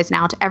emphasize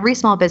now to every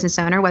small business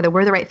owner, whether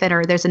we're the right fit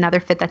or there's another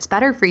fit that's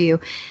better for you,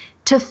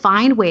 to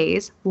find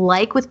ways,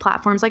 like with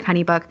platforms like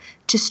Honeybook,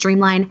 to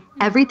streamline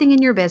everything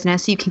in your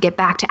business so you can get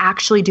back to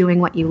actually doing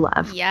what you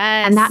love.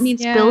 Yes. And that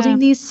means building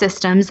these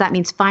systems. That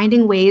means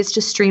finding ways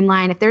to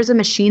streamline. If there's a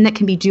machine that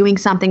can be doing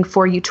something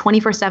for you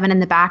 24/7 in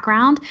the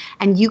background,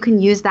 and you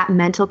can use that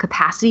mental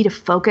capacity to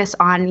focus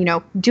on,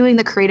 doing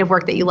the creative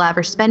work that you love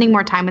or spending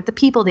more time with the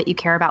people that you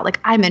care about,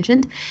 like I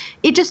mentioned,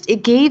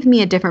 it gave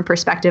me a different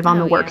perspective on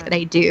the work that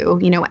I do,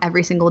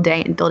 every single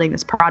day in building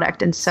this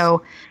product. And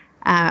so,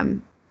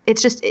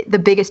 it's just the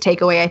biggest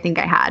takeaway I think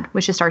I had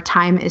was just our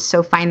time is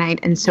so finite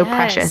and so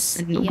precious,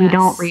 and we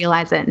don't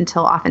realize it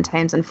until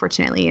oftentimes,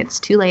 unfortunately, it's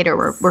too late,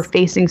 or we're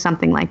facing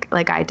something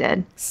like I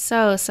did.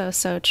 So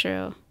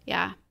true.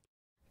 Yeah,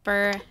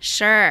 for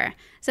sure.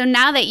 So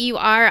now that you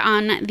are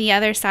on the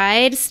other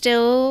side,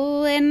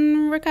 still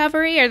in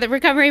recovery or the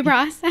recovery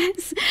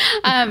process,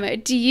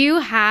 do you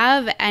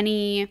have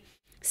any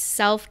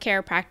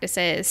self-care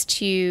practices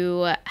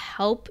to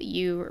help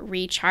you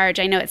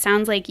recharge? I know it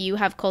sounds like you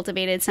have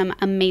cultivated some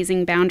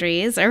amazing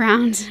boundaries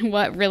around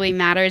what really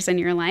matters in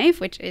your life,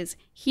 which is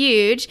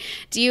huge.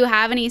 Do you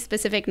have any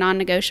specific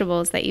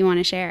non-negotiables that you want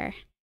to share?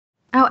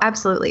 Oh,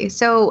 absolutely.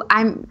 So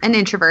I'm an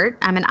introvert.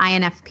 I'm an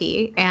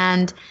INFP.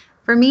 And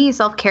For me,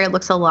 self-care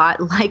looks a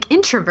lot like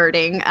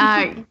introverting.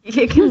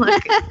 It can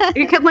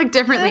look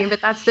differently,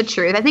 but that's the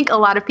truth. I think a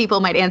lot of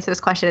people might answer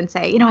this question and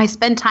say, I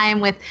spend time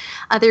with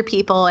other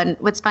people. And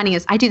what's funny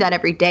is I do that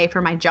every day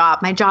for my job.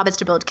 My job is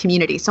to build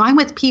community. So I'm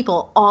with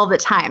people all the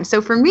time.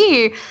 So for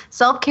me,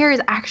 self-care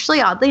is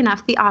actually, oddly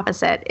enough, the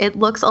opposite. It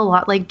looks a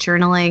lot like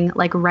journaling,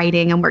 like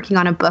writing. I'm working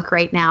on a book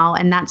right now,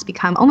 and that's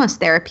become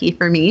almost therapy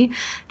for me.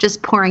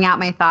 Just pouring out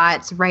my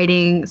thoughts,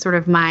 writing sort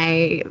of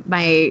my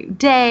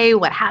day,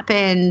 what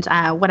happened,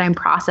 what I'm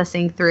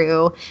processing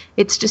through.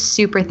 It's just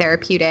super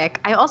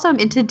therapeutic. I also am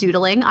into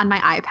doodling on my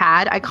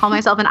iPad. I call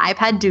myself an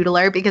iPad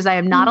doodler because I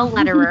am not a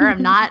letterer.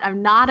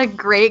 I'm not a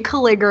great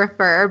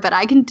calligrapher, but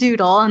I can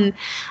doodle. And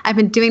I've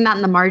been doing that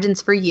in the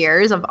margins for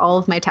years of all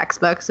of my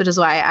textbooks, which is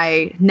why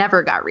I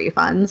never got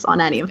refunds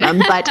on any of them.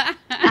 But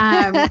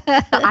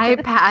the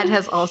iPad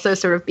has also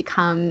sort of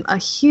become a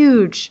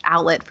huge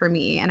outlet for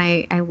me. And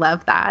I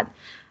love that.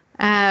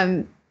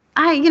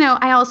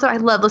 I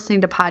love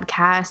listening to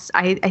podcasts.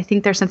 I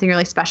think there's something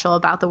really special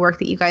about the work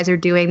that you guys are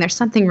doing. There's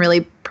something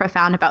really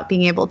profound about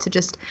being able to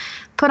just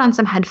put on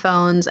some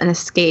headphones and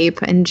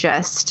escape and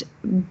just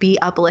be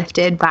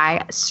uplifted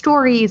by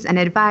stories and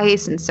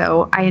advice. And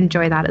so I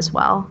enjoy that as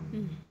well.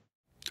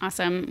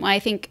 Awesome. Well, I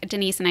think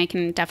Denise and I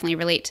can definitely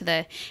relate to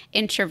the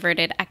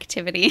introverted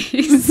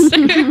activities.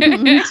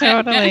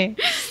 Totally.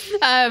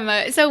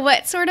 So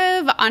what sort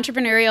of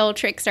entrepreneurial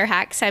tricks or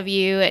hacks have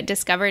you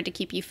discovered to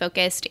keep you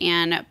focused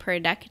and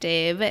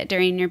productive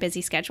during your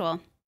busy schedule?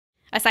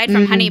 Aside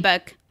from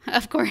HoneyBook,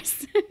 of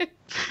course.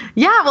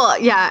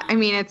 I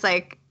mean, it's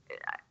like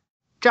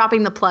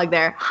dropping the plug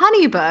there.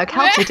 HoneyBook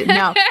helps you to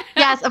know.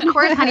 Yes, of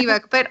course,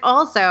 HoneyBook. But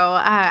also,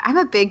 I'm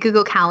a big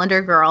Google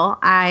Calendar girl.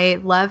 I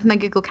love my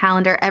Google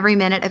Calendar. Every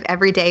minute of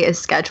every day is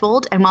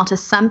scheduled. And while to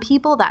some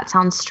people that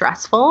sounds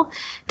stressful,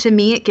 to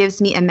me, it gives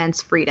me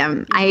immense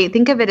freedom. I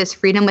think of it as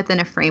freedom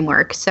within a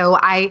framework. So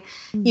I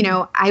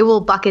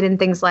will bucket in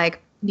things like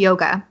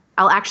yoga.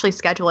 I'll actually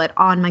schedule it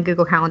on my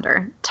Google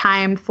Calendar.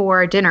 Time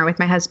for dinner with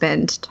my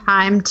husband.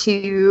 Time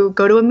to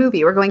go to a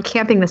movie. We're going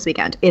camping this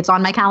weekend. It's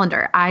on my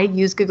calendar. I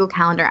use Google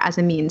Calendar as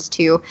a means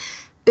to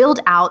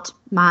build out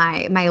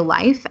my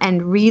life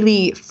and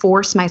really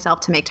force myself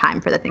to make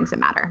time for the things that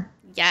matter.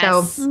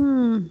 Yes. So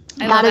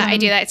I love that. I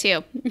do that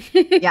too.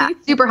 Yeah,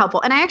 super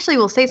helpful. And I actually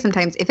will say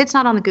sometimes if it's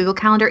not on the Google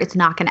Calendar, it's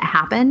not going to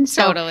happen.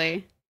 So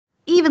totally.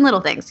 Even little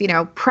things,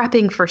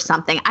 prepping for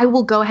something. I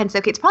will go ahead and say,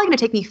 okay, it's probably going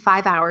to take me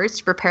 5 hours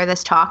to prepare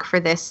this talk for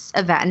this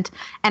event.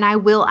 And I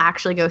will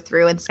actually go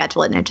through and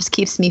schedule it. And it just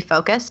keeps me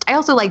focused. I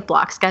also like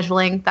block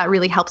scheduling. That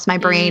really helps my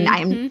brain.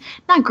 I'm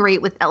not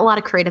great with, a lot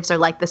of creatives are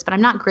like this, but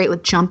I'm not great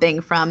with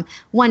jumping from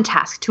one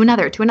task to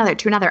another, to another,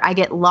 to another. I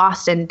get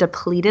lost and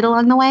depleted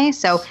along the way.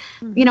 So,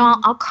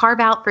 I'll carve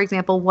out, for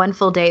example, one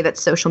full day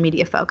that's social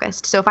media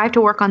focused. So if I have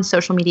to work on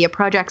social media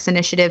projects,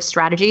 initiatives,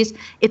 strategies,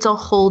 it's a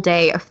whole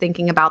day of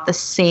thinking about the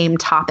same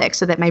topic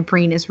so that my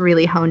brain is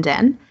really honed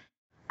in.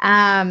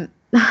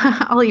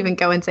 I'll even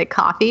go and say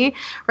coffee.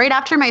 Right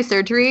after my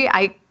surgery,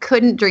 I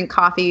couldn't drink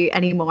coffee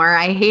anymore.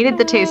 I hated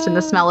the taste and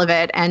the smell of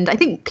it. And I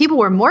think people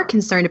were more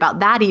concerned about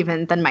that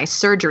even than my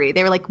surgery.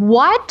 They were like,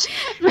 what?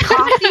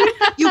 Coffee?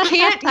 You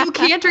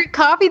can't drink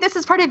coffee? This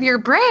is part of your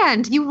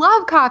brand. You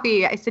love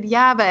coffee. I said,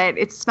 yeah, but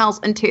it smells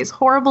and tastes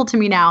horrible to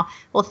me now.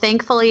 Well,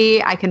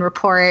 thankfully, I can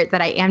report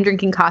that I am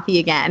drinking coffee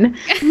again,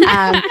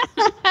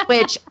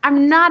 which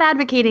I'm not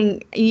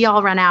advocating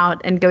y'all run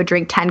out and go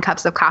drink 10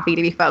 cups of coffee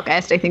to be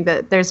focused. I think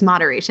that there's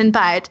moderation,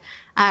 but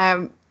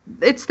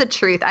it's the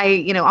truth.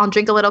 I'll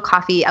drink a little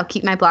coffee. I'll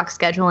keep my block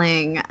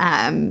scheduling.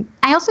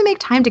 I also make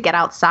time to get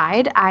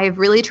outside. I've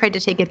really tried to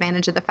take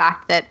advantage of the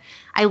fact that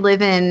I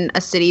live in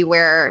a city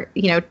where,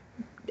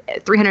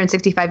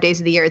 365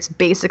 days of the year, it's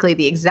basically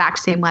the exact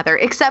same weather,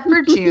 except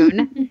for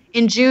June.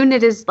 In June,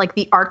 it is like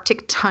the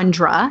Arctic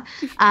tundra.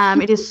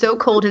 It is so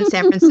cold in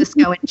San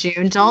Francisco in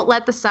June. Don't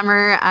let the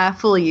summer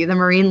fool you. The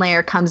marine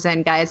layer comes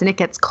in, guys, and it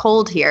gets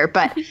cold here.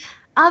 But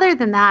other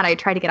than that, I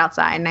try to get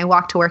outside and I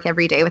walk to work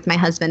every day with my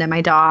husband and my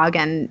dog.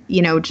 And,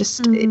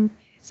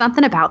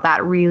 something about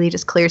that really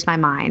just clears my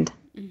mind.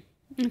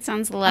 It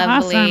sounds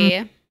lovely.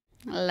 Awesome.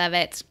 Love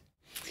it.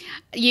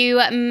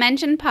 You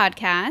mentioned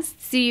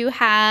podcasts. Do you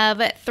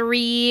have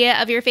 3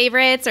 of your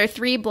favorites or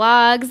 3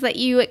 blogs that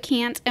you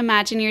can't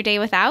imagine your day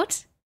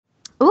without?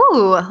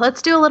 Ooh,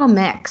 let's do a little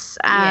mix.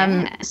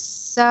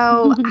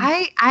 So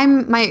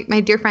I'm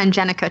my dear friend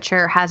Jenna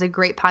Kutcher has a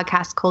great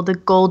podcast called the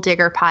Goal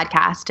Digger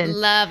Podcast, and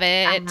love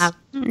it.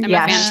 I'm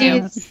a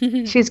fan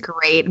too. She's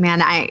great,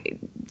 man.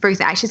 For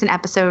example, she's an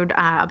episode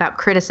about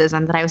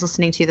criticism that I was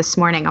listening to this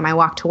morning on my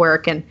walk to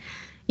work, and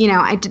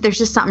there's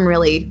just something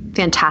really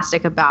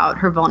fantastic about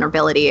her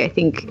vulnerability. I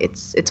think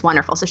it's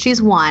wonderful. So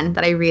she's one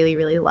that I really,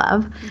 really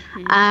love.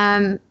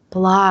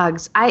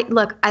 Blogs.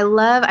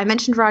 I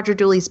mentioned Roger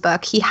Dooley's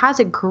book. He has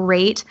a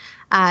great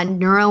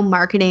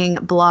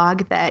neuromarketing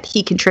blog that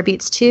he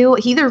contributes to.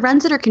 He either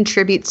runs it or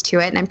contributes to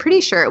it, and I'm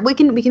pretty sure we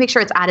can make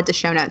sure it's added to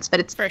show notes. But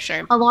it's for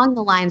sure along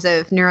the lines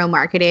of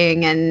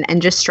neuromarketing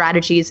and just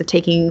strategies of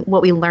taking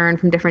what we learn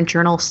from different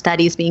journal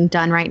studies being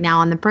done right now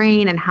on the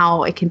brain and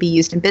how it can be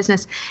used in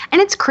business.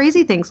 And it's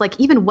crazy things like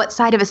even what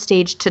side of a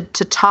stage to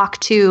talk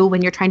to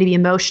when you're trying to be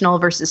emotional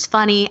versus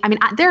funny. I mean,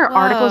 there are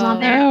articles on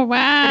there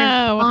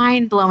that are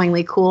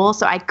mind-blowingly cool.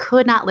 So I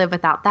could not live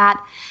without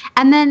that.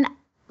 And then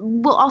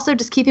well, also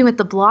just keeping with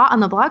the blog on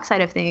the blog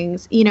side of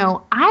things,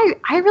 I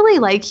really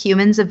like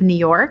Humans of New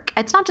York.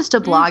 It's not just a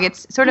blog;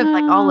 it's sort of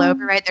like all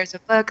over, right? There's a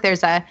book,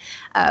 there's a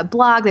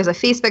blog, there's a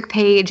Facebook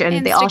page, and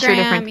Instagram, they all share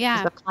different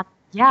things of content.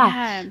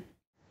 Yeah.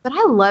 But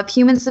I love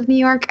Humans of New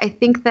York. I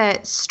think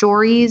that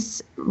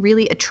stories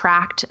really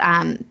attract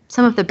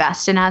some of the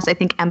best in us. I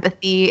think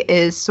empathy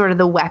is sort of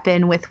the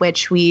weapon with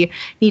which we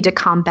need to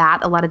combat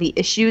a lot of the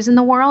issues in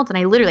the world. And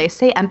I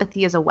say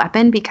empathy is a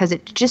weapon because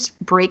it just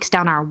breaks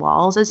down our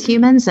walls as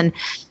humans. And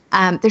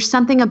there's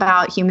something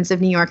about Humans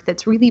of New York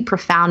that's really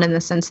profound in the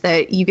sense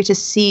that you get to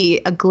see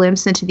a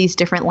glimpse into these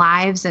different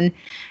lives. And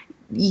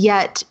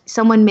yet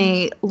someone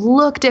may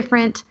look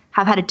different,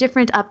 have had a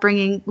different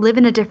upbringing, live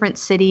in a different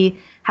city,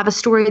 have a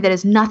story that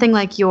is nothing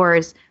like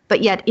yours,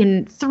 but yet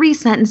in 3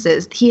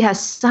 sentences, he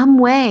has some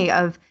way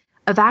of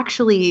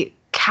actually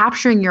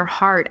capturing your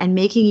heart and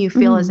making you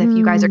feel as if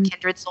you guys are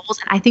kindred souls.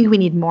 And I think we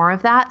need more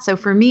of that. So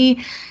for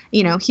me,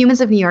 Humans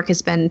of New York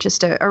has been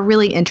just a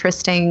really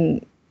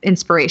interesting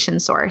inspiration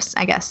source,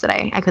 I guess, that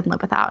I couldn't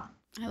live without.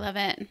 I love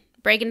it.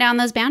 Breaking down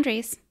those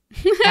boundaries.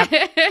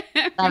 Yep.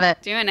 Love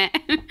it. Doing it.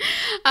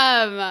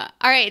 All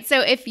right. So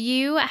if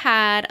you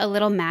had a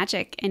little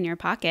magic in your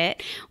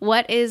pocket,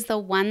 what is the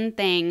one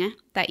thing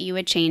that you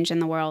would change in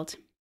the world?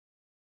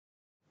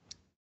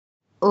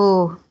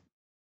 Oh,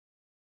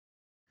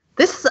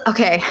 this is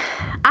okay.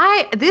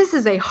 This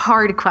is a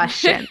hard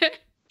question.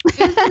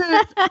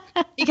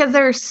 Because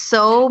there are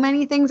so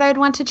many things I'd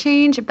want to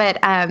change. But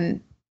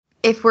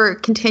if we're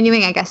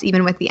continuing, I guess,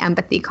 even with the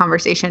empathy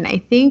conversation, I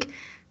think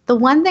the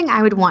one thing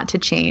I would want to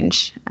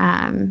change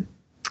in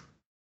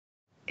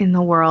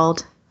the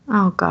world,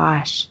 oh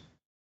gosh.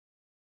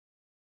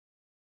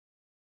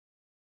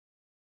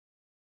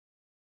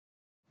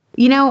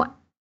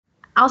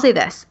 I'll say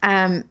this.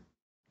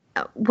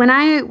 When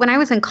I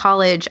was in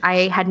college,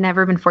 I had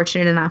never been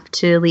fortunate enough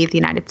to leave the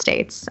United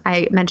States.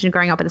 I mentioned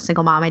growing up as a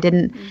single mom. I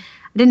didn't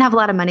have a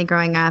lot of money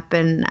growing up,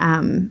 and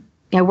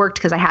I worked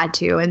because I had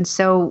to. And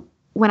so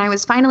when I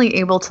was finally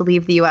able to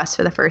leave the U.S.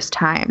 for the first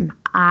time,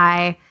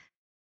 I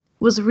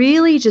was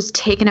really just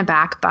taken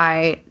aback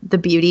by the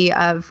beauty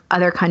of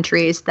other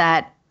countries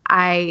that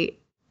I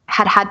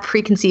had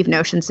preconceived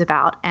notions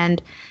about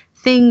and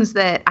things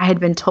that I had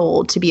been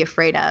told to be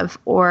afraid of.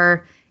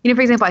 Or,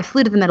 for example, I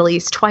flew to the Middle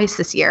East twice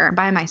this year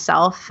by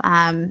myself.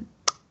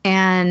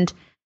 And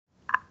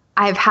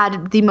I've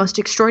had the most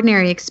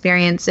extraordinary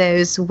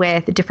experiences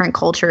with different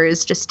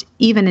cultures, just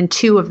even in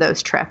 2 of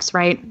those trips,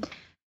 right?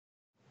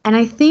 And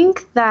I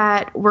think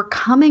that we're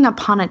coming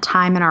upon a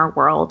time in our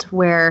world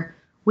where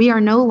we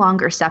are no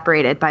longer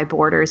separated by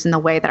borders in the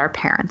way that our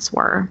parents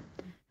were.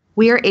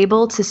 We are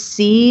able to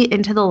see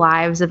into the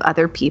lives of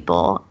other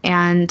people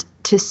and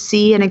to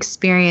see and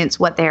experience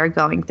what they are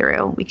going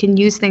through. We can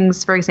use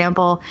things, for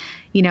example,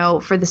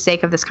 for the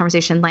sake of this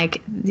conversation,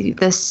 like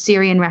the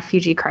Syrian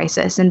refugee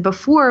crisis. And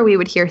before we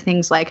would hear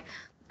things like,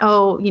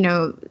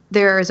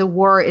 there is a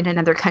war in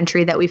another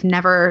country that we've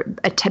never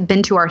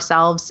been to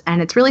ourselves,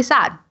 and it's really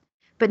sad.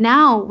 But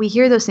now we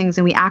hear those things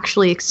and we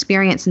actually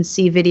experience and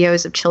see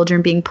videos of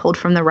children being pulled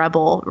from the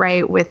rubble,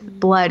 right, with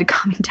blood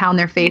coming down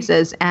their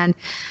faces and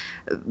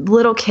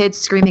little kids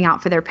screaming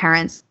out for their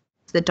parents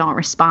that don't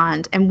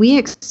respond. And we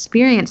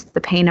experience the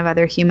pain of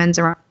other humans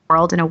around the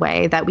world in a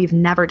way that we've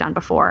never done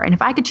before. And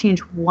if I could change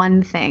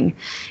one thing,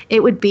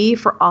 it would be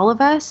for all of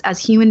us as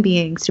human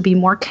beings to be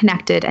more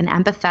connected and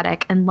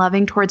empathetic and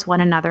loving towards one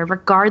another,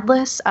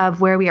 regardless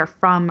of where we are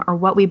from or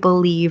what we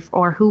believe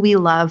or who we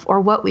love or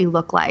what we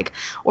look like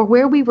or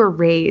where we were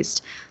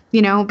raised.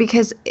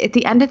 Because at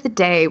the end of the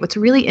day, what's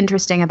really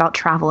interesting about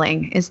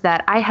traveling is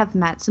that I have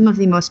met some of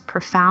the most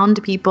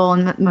profound people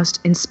and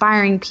most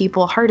inspiring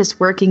people, hardest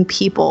working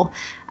people.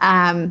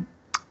 And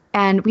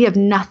we have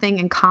nothing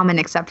in common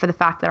except for the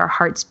fact that our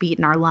hearts beat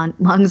and our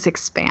lungs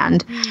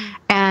expand.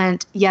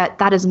 And yet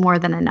that is more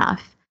than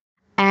enough.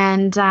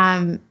 And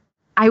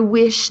I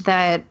wish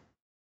that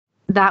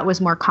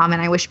was more common.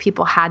 I wish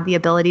people had the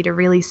ability to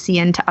really see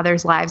into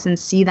others' lives and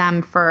see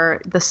them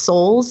for the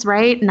souls,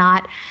 right?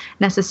 Not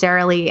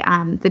necessarily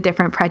the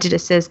different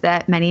prejudices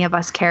that many of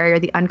us carry or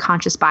the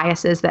unconscious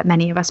biases that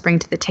many of us bring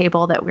to the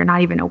table that we're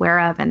not even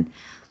aware of. And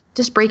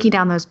just breaking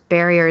down those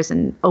barriers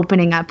and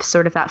opening up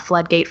sort of that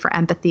floodgate for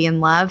empathy and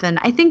love. And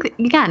I think,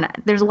 again,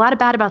 there's a lot of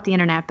bad about the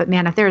internet, but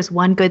man, if there is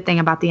one good thing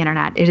about the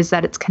internet, it is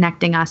that it's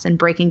connecting us and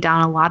breaking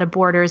down a lot of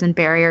borders and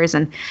barriers.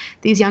 And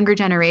these younger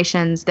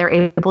generations, they're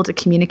able to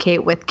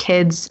communicate with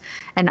kids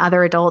and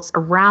other adults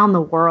around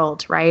the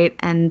world, right?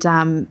 And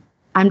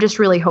I'm just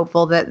really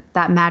hopeful that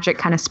that magic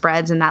kind of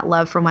spreads and that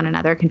love for one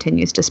another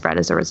continues to spread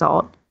as a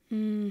result.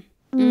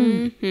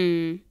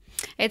 Mm-hmm.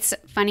 It's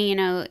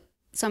funny,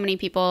 so many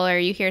people, or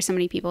you hear so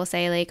many people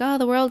say like, oh,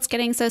 the world's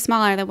getting so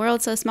small, or the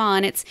world's so small.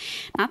 And it's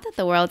not that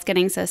the world's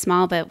getting so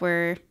small, but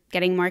we're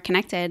getting more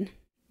connected,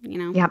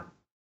 Yep.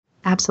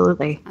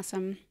 Absolutely.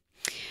 Awesome.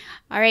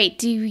 All right.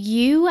 Do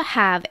you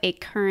have a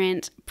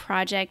current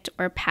project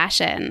or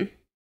passion?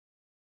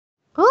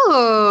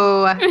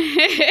 Oh,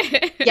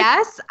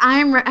 yes.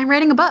 I'm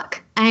writing a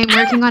book. I'm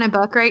working on a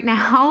book right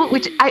now,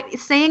 which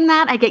saying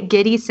that, I get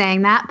giddy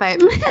saying that,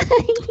 but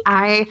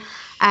I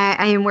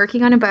am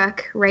working on a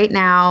book right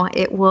now.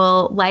 It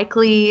will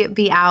likely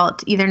be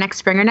out either next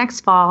spring or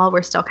next fall.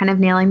 We're still kind of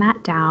nailing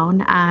that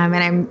down. And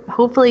I'm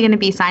hopefully going to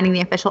be signing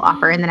the official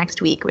offer in the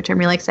next week, which I'm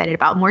really excited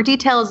about. More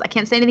details. I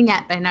can't say anything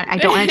yet, but I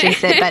don't want to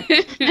jinx it. But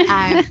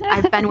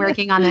I've been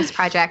working on this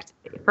project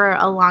for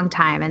a long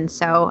time. And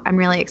so I'm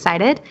really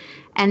excited.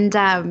 And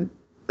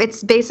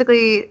it's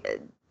basically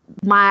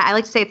I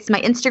like to say it's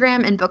my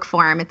Instagram in book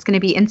form. It's going to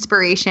be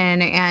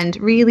inspiration and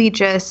really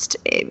just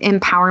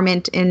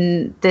empowerment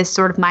in this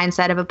sort of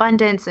mindset of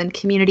abundance and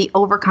community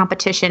over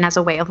competition as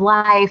a way of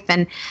life,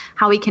 and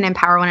how we can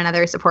empower one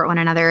another, support one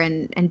another,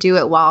 and do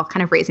it while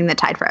kind of raising the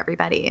tide for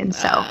everybody. And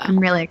so I'm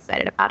really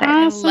excited about it.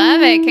 Awesome. I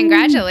love it.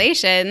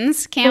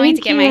 Congratulations. Can't wait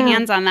to get my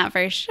hands on that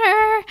for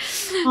sure.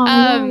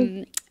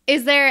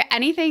 Is there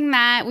anything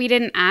that we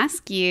didn't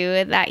ask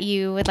you that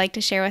you would like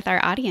to share with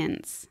our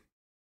audience?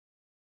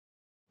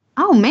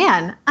 Oh,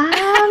 man.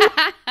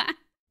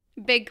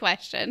 Big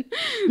question.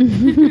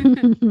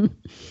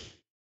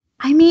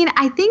 I mean,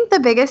 I think the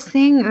biggest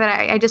thing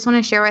that I just want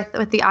to share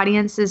with the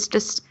audience is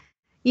just,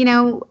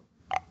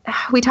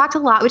 we talked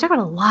about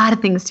a lot of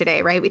things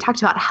today, right? We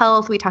talked about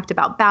health. We talked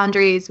about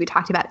boundaries. We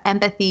talked about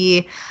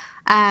empathy.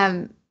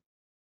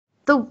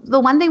 The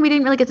one thing we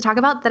didn't really get to talk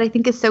about that I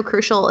think is so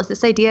crucial is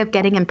this idea of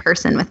getting in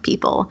person with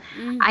people.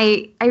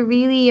 I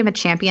really am a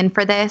champion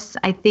for this.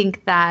 I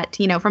think that,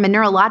 from a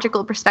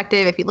neurological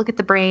perspective, if you look at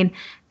the brain,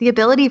 the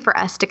ability for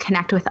us to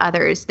connect with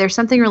others, there's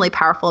something really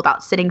powerful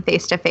about sitting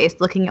face to face,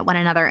 looking at one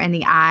another in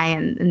the eye,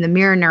 and the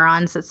mirror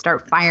neurons that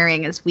start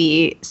firing as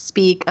we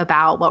speak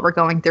about what we're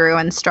going through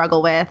and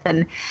struggle with,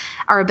 and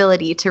our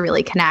ability to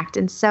really connect.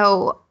 And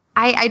so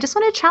I just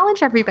want to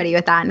challenge everybody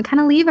with that and kind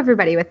of leave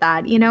everybody with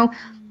that.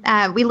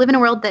 We live in a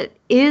world that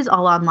is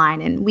all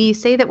online, and we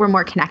say that we're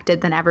more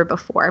connected than ever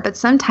before. But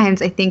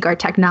sometimes I think our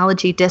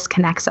technology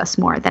disconnects us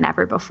more than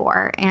ever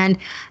before. And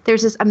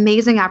there's this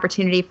amazing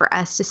opportunity for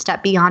us to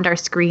step beyond our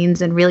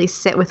screens and really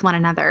sit with one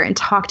another and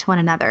talk to one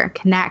another,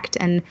 connect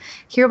and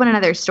hear one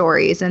another's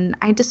stories. And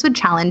I just would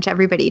challenge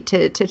everybody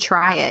to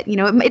try it.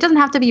 It doesn't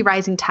have to be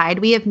rising tide.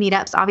 We have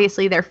meetups.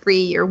 Obviously, they're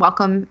free. You're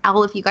welcome.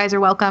 All of you guys are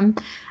welcome.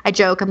 I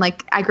joke. I'm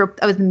like, I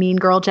was the Mean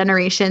Girl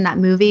generation, that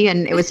movie,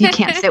 and it was, you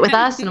can't sit with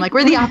us. And I'm like,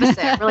 we're the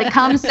opposite. We're like,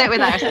 come sit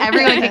with us.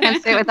 Everyone can come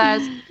sit with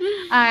us.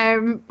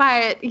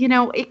 But,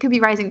 it could be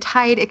rising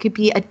tide. It could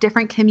be a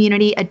different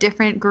community, a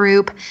different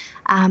group.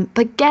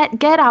 But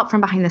get out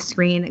from behind the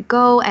screen.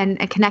 Go and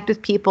connect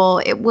with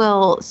people. It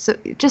will,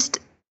 just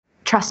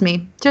trust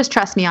me. Just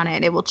trust me on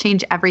it. It will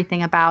change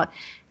everything about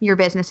your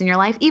business and your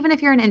life, even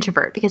if you're an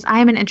introvert, because I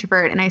am an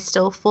introvert and I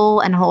still full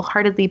and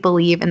wholeheartedly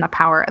believe in the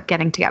power of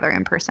getting together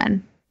in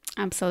person.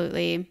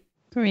 Absolutely.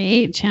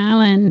 Great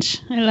challenge.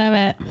 I love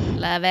it.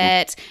 Love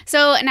it.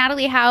 So,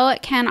 Natalie, how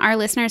can our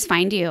listeners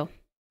find you?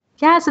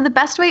 Yeah, so the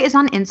best way is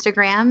on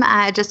Instagram.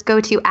 Just go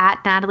to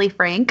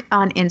 @NatalieFranke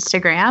on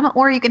Instagram,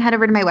 or you can head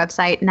over to my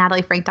website,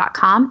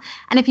 nataliefranke.com.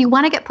 And if you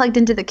want to get plugged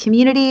into the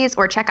communities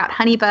or check out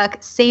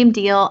Honeybook, same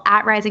deal,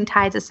 @Rising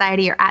Tide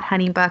Society or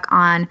 @Honeybook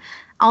on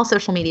all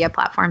social media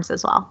platforms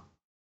as well.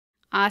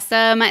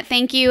 Awesome.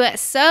 Thank you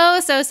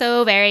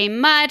so very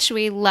much.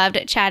 We loved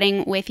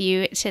chatting with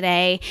you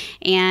today,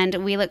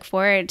 and we look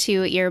forward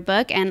to your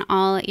book and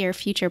all your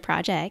future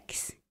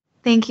projects.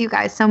 Thank you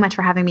guys so much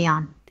for having me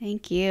on.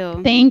 Thank you.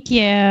 Thank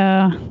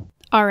you.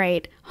 All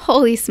right.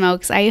 Holy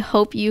smokes. I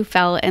hope you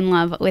fell in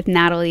love with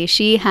Natalie.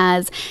 She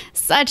has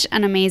such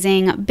an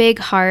amazing big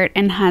heart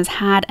and has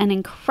had an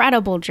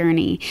incredible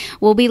journey.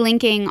 We'll be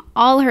linking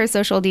all her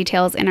social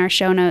details in our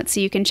show notes so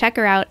you can check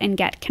her out and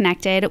get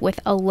connected with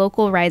a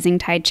local Rising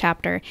Tide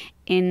chapter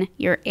in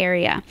your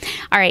area.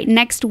 All right.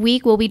 Next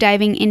week, we'll be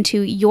diving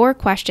into your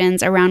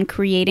questions around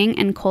creating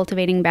and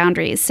cultivating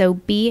boundaries. So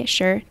be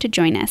sure to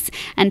join us.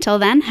 Until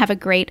then, have a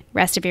great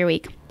rest of your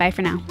week. Bye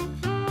for now.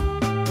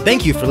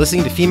 Thank you for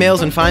listening to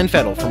Females and Fine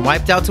Fettle from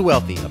Wiped Out to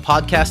Wealthy, a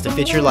podcast to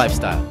fit your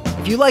lifestyle.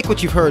 If you like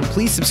what you've heard,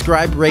 please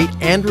subscribe, rate,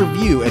 and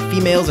review at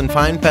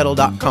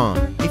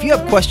femalesandfinefettle.com. If you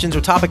have questions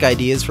or topic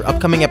ideas for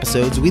upcoming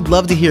episodes, we'd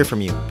love to hear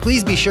from you.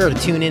 Please be sure to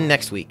tune in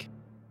next week.